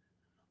isn't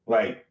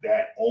like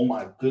that, oh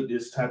my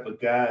goodness type of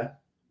guy,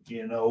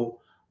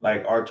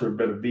 like Artur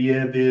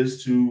Beterbiev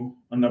is to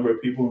a number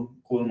of people,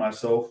 including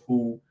myself,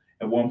 who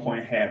at one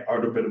point had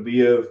Artur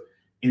Beterbiev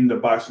in the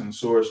Boxing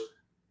Source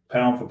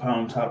pound for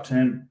pound top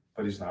 10,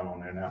 but he's not on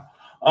there now.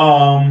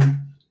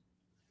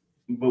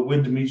 But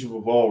with Dimitri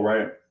Bivol,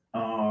 right,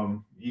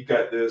 you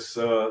got this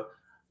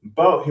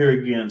bout here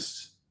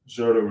against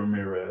Zurdo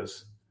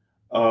Ramirez.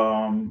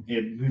 And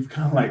we've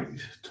kind of like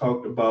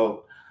talked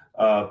about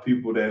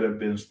people that have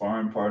been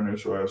sparring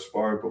partners or have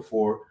sparred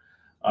before.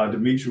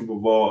 Dimitri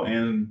Bivol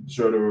and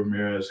Zurdo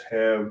Ramirez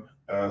have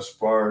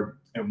sparred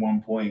at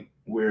one point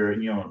where,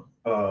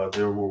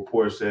 there were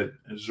reports that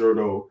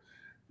Zurdo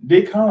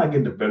did kind of like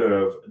get the better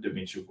of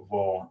Dimitri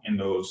Bivol in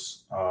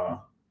those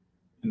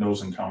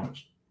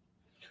encounters.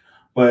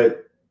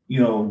 But,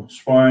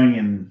 sparring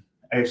and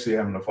actually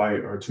having a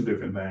fight are two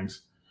different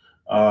things,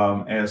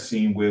 as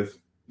seen with,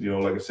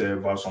 like I said,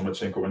 Vasyl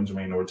Lomachenko and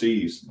Jermaine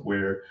Ortiz,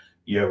 where,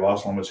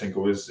 Vasyl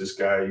Lomachenko is this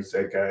guy, he's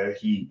that guy,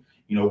 he,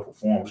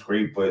 performs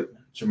great, but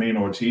Jermaine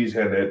Ortiz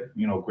had that,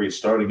 great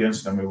start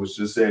against him. It was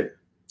just that,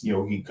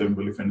 he couldn't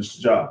really finish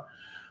the job.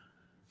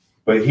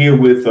 But here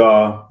with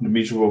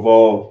Dimitri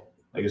Bivol,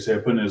 like I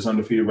said, putting his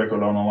undefeated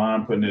record on the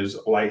line, putting his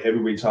light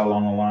heavyweight title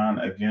on the line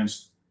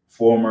against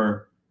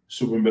former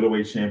super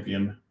middleweight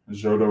champion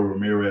Zurdo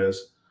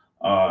Ramirez.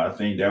 I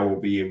think that will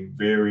be a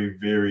very,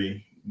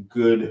 very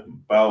good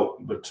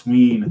bout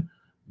between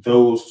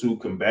those two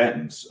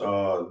combatants.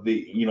 For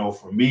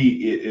me,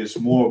 it's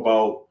more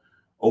about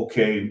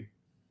okay.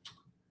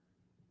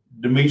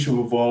 Dimitri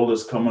Bivol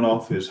is coming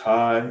off his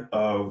high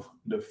of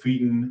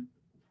defeating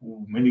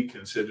who many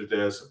considered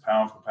as a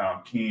pound for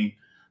pound king,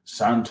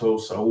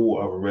 Santos Saul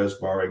Alvarez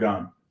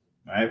Barragan,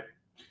 right?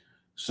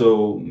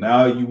 So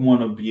now you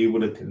want to be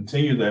able to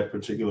continue that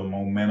particular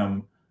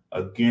momentum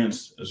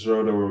against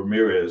Zurdo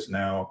Ramirez.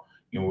 Now,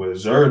 with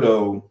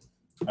Zurdo,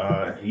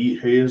 he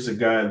is a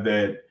guy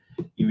that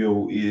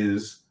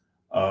is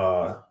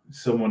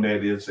someone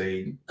that is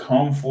a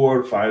come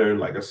forward fighter.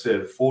 Like I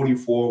said,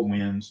 44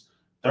 wins,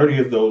 30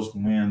 of those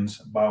wins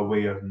by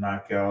way of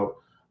knockout.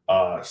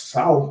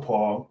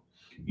 Southpaw,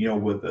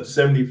 with a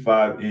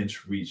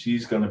 75-inch reach,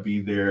 he's going to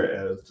be there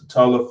as the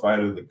taller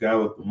fighter, the guy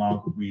with the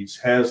longer reach,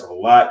 has a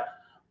lot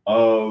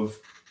of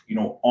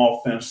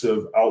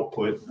offensive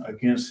output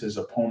against his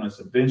opponents,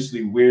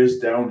 eventually wears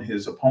down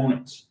his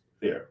opponents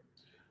there.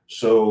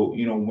 So,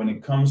 when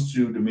it comes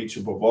to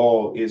Dimitri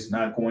Bivol, it's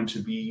not going to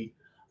be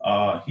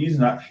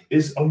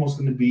it's almost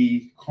going to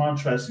be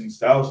contrasting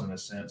styles in a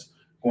sense,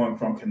 going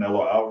from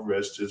Canelo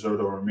Alvarez to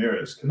Zurdo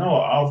Ramirez.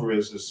 Canelo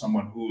Alvarez is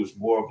someone who is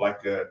more of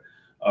like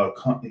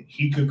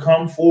he could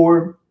come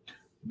forward,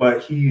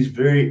 but he's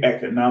very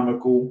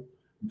economical,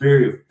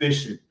 very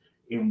efficient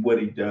in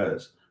what he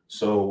does.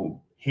 So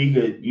he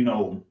could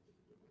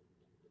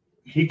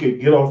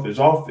get off his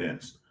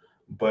offense,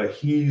 but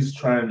he's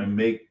trying to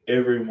make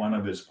every one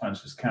of his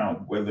punches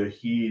count, whether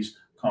he's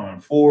coming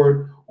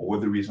forward or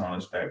whether he's on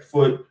his back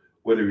foot,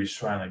 whether he's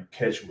trying to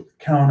catch with the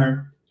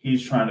counter.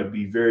 He's trying to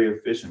be very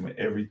efficient with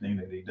everything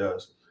that he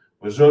does.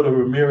 With Zurdo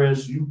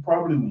Ramirez, you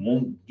probably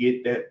won't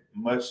get that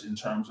much in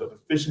terms of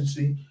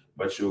efficiency,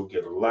 but you'll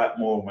get a lot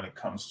more when it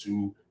comes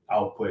to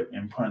output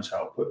and punch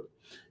output.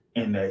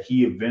 And that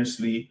he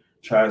eventually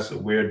tries to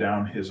wear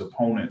down his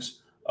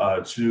opponents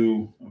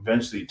to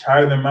eventually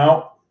tire them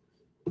out,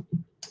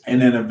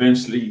 and then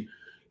eventually,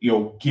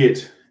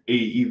 get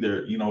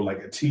either like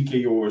a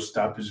TKO or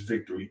stoppage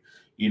victory,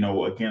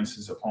 against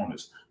his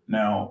opponents.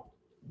 Now,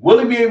 will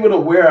he be able to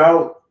wear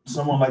out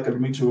someone like a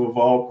Dimitri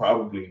Bivol?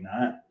 Probably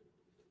not.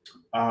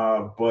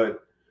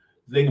 But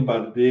the thing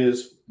about it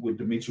is, with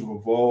Dimitri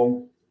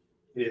Bivol,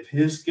 if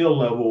his skill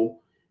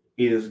level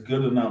is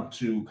good enough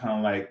to kind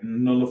of like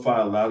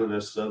nullify a lot of the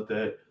stuff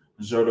that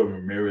Zurdo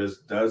Ramirez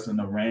does in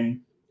the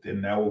ring,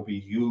 then that will be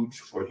huge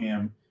for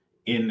him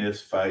in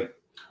this fight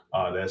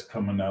that's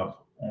coming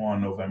up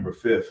on November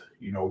 5th.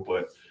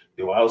 But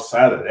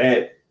outside of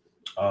that,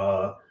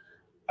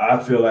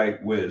 I feel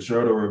like with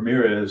Zurdo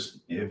Ramirez,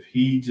 if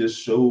he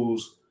just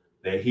shows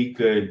that he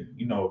could,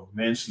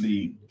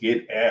 eventually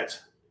get at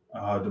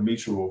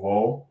Dimitri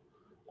Bivol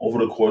over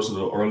the course of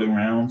the early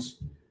rounds,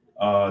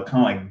 kind of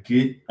like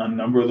get a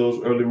number of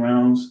those early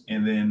rounds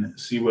and then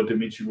see what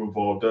Dimitri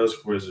Bivol does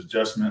for his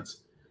adjustments.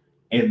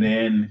 And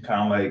then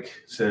kind of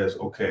like says,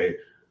 okay,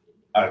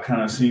 I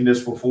kind of seen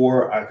this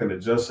before, I could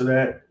adjust to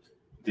that.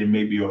 Then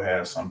maybe you'll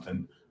have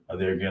something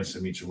there against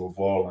Dimitri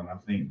Bivol. And I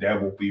think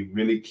that will be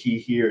really key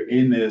here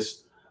in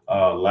this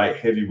light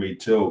heavyweight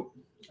tilt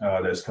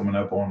that's coming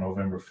up on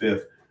November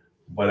 5th.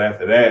 But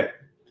after that,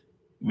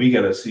 we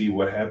got to see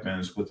what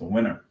happens with the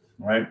winner,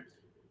 right?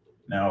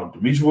 Now,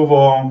 Dimitri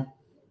Bivol,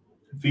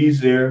 if he's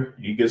there,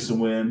 he gets the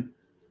win.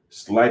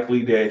 It's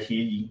likely that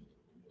he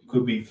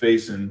could be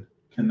facing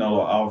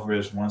Canelo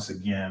Alvarez once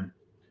again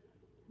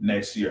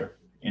next year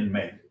in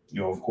May.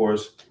 Of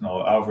course,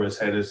 Canelo Alvarez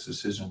had his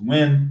decision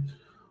win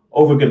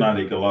over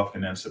Gennady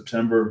Golovkin in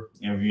September.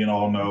 And you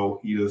all know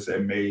he does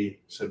that May,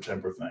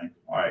 September thing.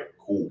 All right,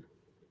 cool.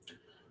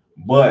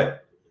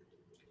 But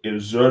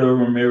if Zurdo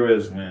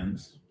Ramirez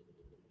wins,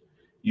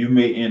 you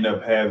may end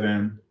up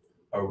having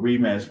a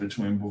rematch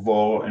between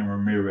Bivol and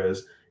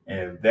Ramirez.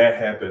 And if that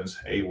happens,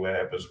 hey, what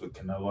happens with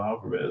Canelo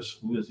Alvarez?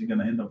 Who is he going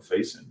to end up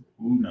facing?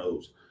 Who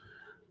knows?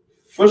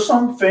 For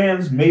some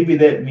fans, maybe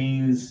that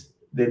means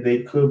that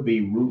they could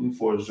be rooting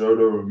for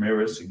Zurdo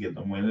Ramirez to get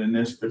the win in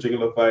this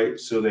particular fight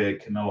so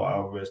that Canelo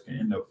Alvarez can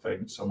end up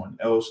fighting someone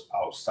else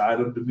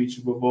outside of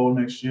Dimitri Bivol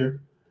next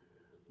year.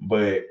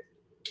 But,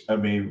 I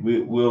mean,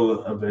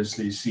 we'll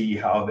eventually see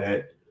how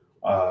that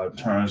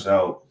turns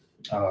out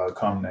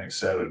come next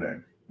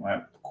Saturday.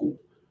 Right? Cool.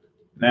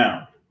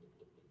 Now,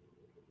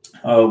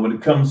 when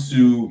it comes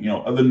to,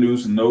 other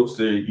news and notes,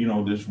 that,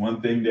 there's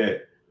one thing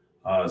that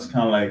is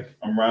kind of like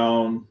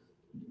around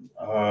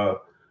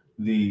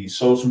the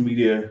social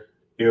media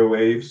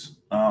airwaves,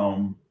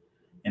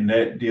 and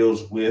that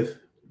deals with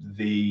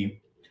the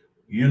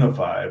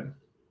unified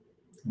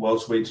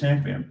welterweight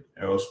champion,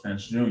 Errol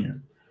Spence Jr.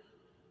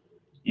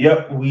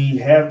 Yep, we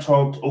have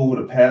talked over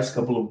the past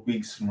couple of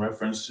weeks in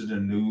reference to the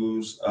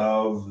news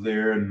of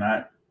there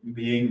not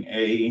being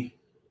a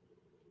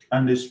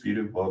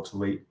undisputed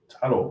welterweight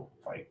title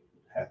fight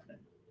happening.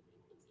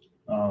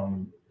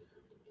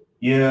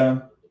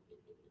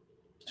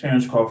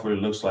 Terrence Crawford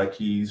looks like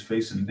he's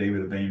facing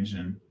David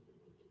Evangeline,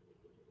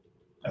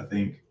 I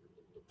think,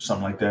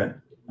 something like that.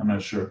 I'm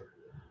not sure.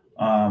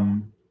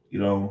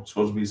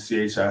 supposed to be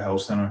CHI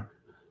Health Center,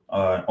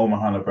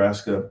 Omaha,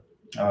 Nebraska,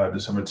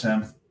 December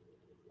 10th.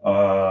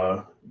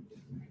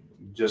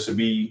 Just to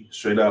be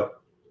straight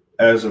up,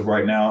 as of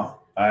right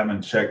now, I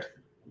haven't checked,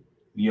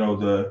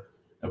 the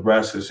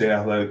Nebraska State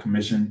Athletic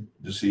Commission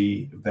to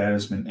see if that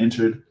has been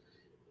entered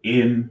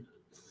in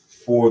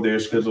for their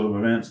schedule of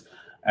events.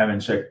 I haven't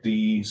checked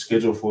the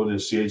schedule for the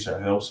CHI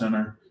Health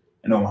Center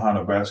in Omaha,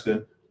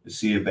 Nebraska to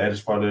see if that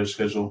is part of their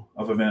schedule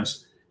of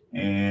events.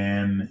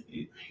 And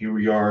here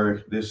we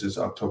are. This is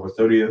October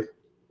 30th,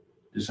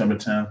 December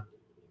 10th.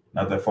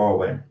 Not that far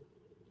away,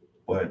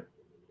 but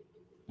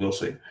we'll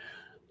see.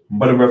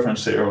 But in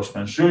reference to Errol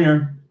Spence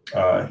Jr.,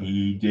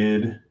 he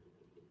did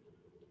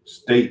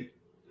state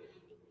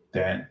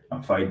that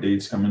a fight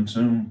date's coming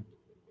soon,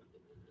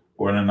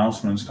 or an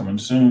announcement's coming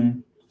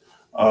soon.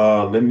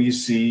 Let me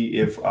see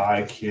if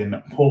I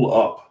can pull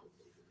up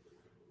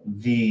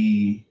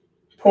the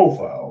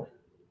profile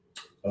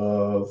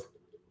of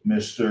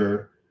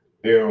Mr.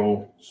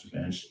 Errol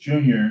Spence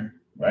Jr.,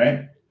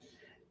 right?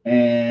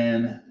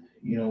 And,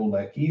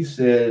 like he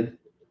said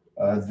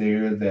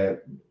there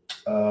that,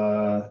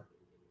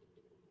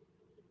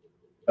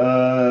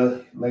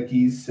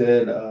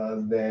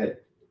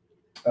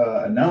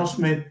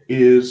 announcement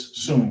is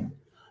soon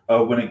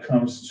when it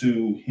comes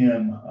to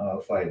him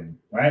fighting,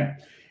 right?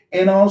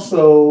 And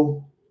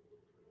also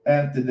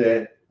after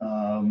that,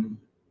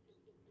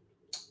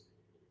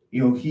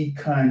 he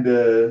kind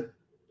of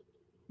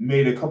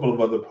made a couple of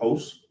other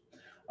posts,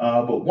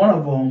 but one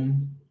of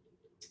them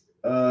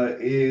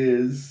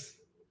is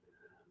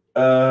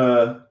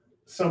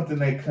something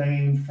that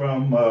came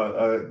from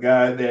a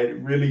guy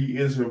that really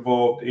is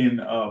involved in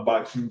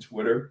boxing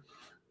Twitter.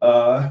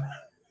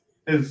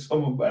 It's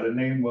someone by the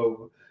name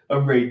of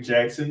Ray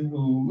Jackson,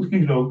 who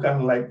kind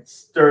of like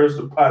stirs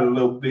the pot a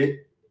little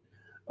bit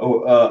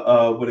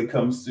when it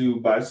comes to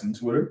boxing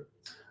Twitter.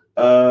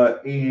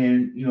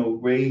 And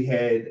Ray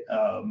had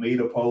made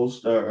a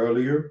post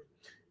earlier,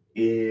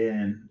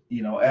 and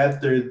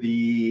after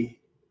the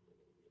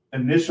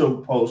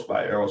initial post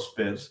by Errol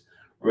Spence,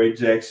 Ray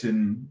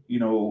Jackson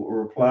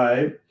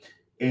replied,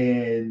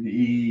 and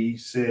he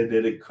said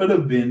that it could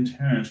have been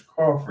Terrence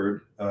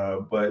Crawford,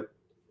 but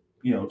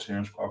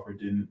Terrence Crawford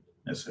didn't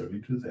necessarily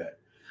do that.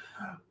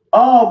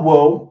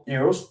 Well,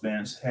 Errol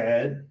Spence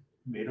had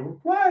made a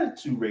reply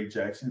to Ray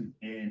Jackson,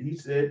 and he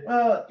said,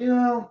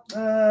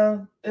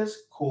 it's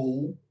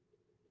cool.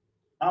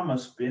 I'ma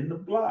spin the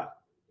block.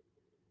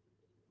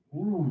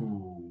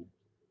 Ooh.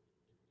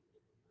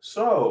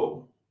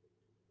 So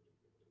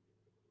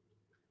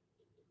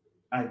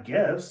I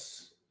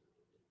guess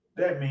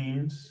that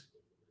means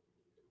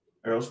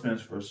Errol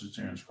Spence versus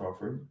Terrence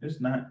Crawford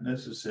is not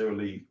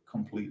necessarily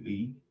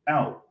completely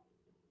out,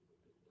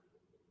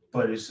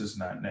 but it's just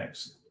not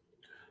next.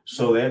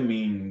 So that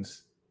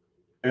means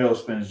Errol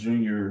Spence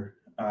Jr.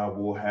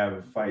 Will have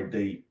a fight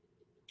date,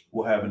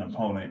 will have an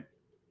opponent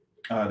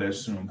that's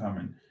soon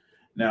coming.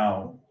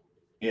 Now,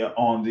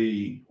 on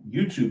the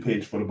YouTube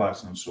page for the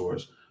Boxing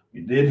Source,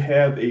 we did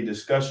have a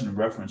discussion in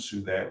reference to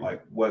that,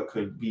 like what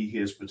could be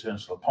his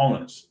potential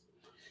opponents.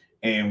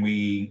 And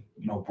we,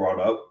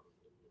 brought up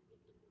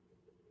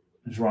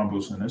Jerome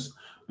Business.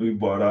 We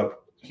brought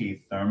up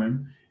Keith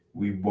Thurman.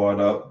 We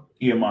brought up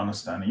Iman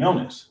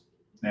Stanionis.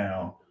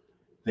 Now,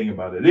 the thing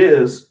about it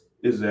is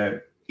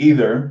that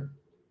either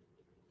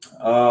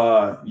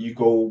you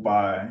go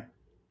by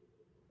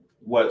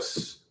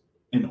what's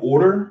in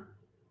order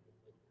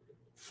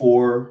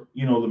for,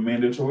 the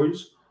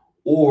mandatories,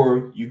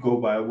 or you go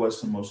by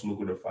what's the most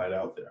lucrative fight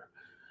out there.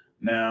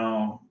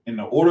 Now, in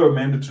the order of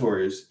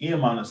mandatories,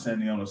 Iman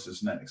Stanionis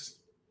is next.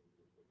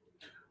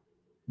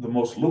 The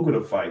most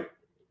lucrative fight,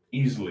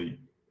 easily,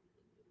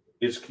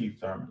 is Keith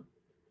Thurman.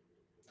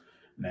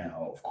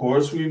 Now, of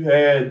course, we've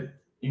had,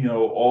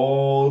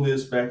 all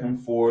this back and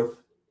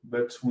forth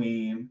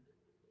between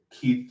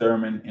Keith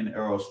Thurman and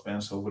Errol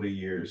Spence over the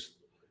years.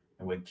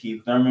 And when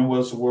Keith Thurman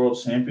was the world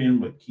champion,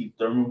 when Keith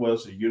Thurman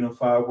was a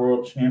unified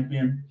world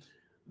champion,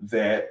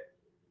 that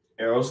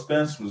Errol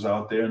Spence was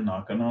out there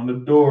knocking on the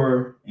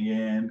door,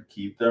 and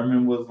Keith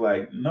Thurman was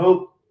like,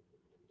 nope.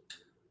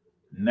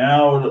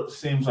 Now it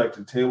seems like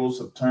the tables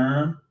have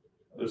turned.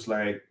 It's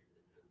like,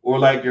 or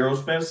like Errol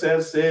Spence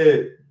has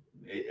said,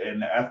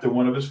 and after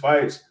one of his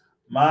fights,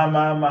 my,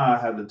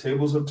 how the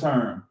tables have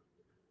turned.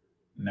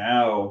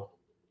 Now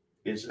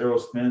it's Errol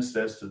Spence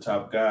that's the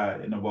top guy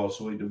in the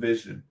welterweight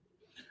division.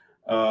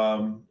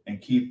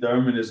 And Keith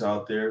Thurman is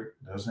out there,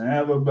 doesn't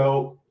have a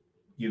belt,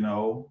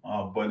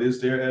 but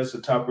is there as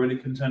a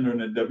top-rated contender in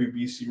the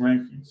WBC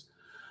rankings.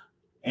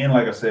 And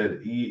like I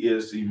said, he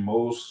is the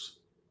most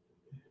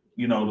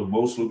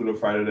lucrative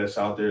fighter that's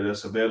out there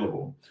that's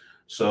available.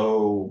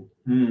 So,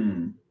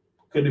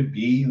 could it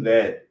be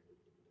that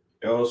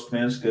Errol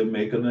Spence could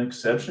make an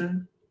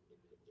exception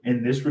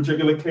in this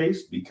particular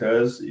case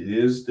because it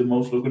is the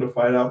most lucrative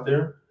fight out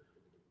there?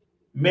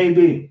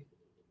 Maybe.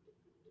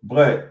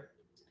 But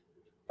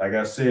like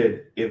I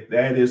said, if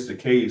that is the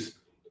case,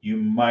 you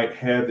might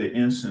have the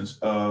instance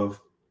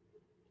of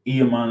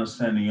Iman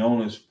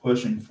Stanionis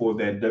pushing for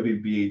that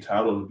WBA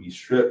title to be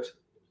stripped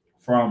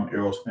from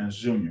Errol Spence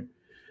Jr.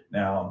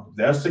 Now, if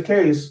that's the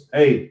case,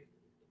 hey,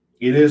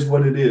 it is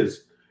what it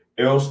is.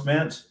 Errol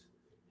Spence,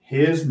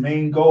 his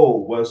main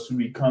goal was to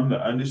become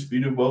the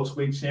undisputed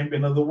welterweight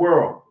champion of the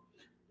world.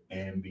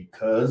 And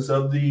because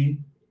of the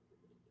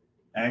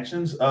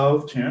actions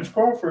of Terrence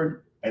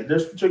Crawford at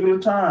this particular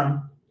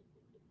time,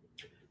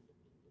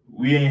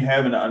 we ain't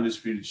having an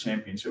undisputed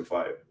championship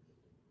fight.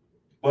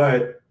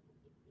 But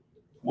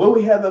will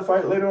we have the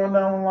fight later on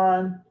down the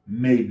line?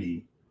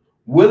 Maybe.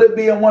 Will it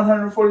be at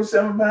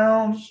 147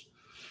 pounds?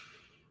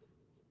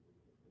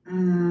 I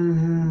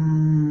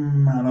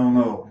don't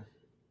know.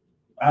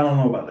 I don't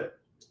know about that.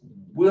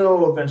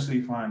 We'll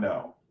eventually find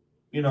out.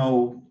 You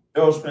know,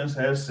 Errol Spence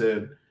has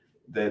said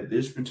that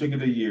this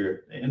particular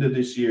year, the end of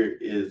this year,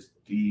 is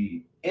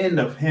the end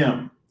of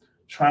him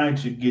trying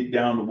to get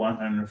down to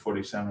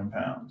 147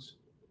 pounds.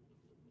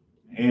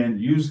 And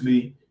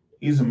usually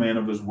he's a man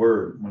of his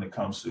word when it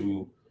comes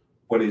to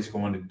what he's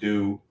going to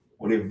do,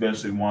 what he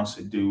eventually wants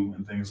to do,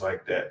 and things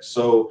like that.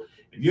 So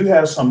if you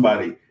have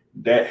somebody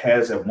that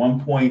has at one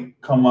point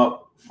come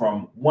up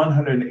from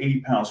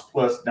 180 pounds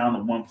plus down to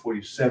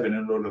 147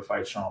 in order to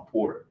fight Sean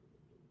Porter,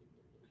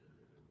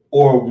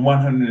 or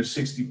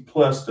 160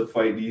 plus to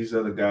fight these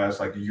other guys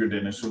like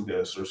Yordenis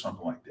Ugas or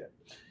something like that,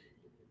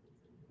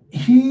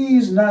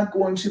 he's not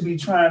going to be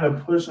trying to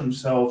push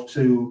himself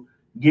to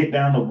get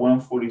down to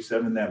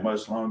 147 that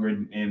much longer.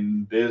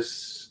 And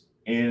this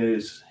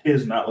is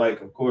his not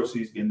like, of course,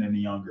 he's getting any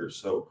younger.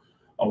 So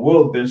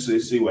we'll eventually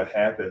see what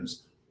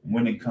happens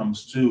when it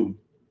comes to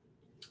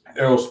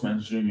Errol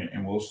Spence Jr.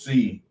 And we'll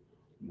see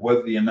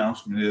what the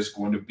announcement is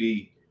going to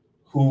be.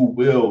 Who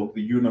will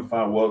the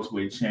unified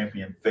welterweight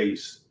champion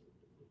face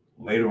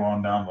later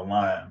on down the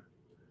line?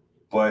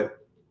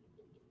 But,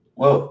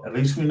 well, at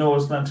least we know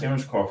it's not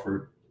Terrence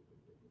Crawford.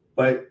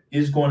 But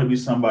it's going to be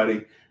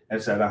somebody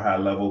that's at a high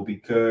level,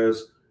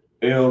 because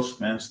Errol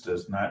Spence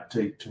does not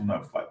take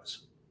tune-up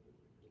fights.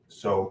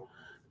 So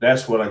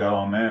that's what I got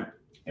on that.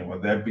 And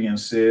with that being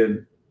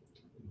said,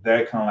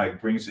 that kind of like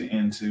brings it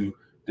into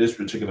this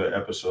particular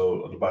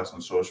episode of the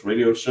Boxing Source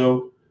Radio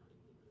Show.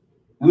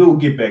 We'll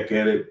get back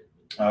at it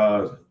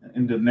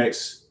in the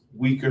next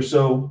week or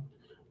so,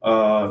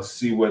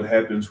 see what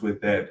happens with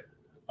that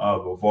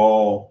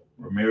Bivol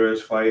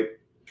Ramirez fight.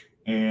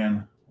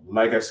 And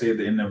like I say at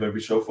the end of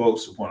every show,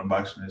 folks, supporting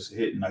boxing is a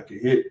hit and not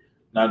get hit,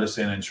 not a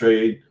sin and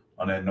trade.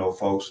 On that note,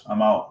 folks,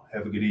 I'm out.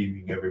 Have a good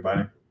evening,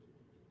 everybody.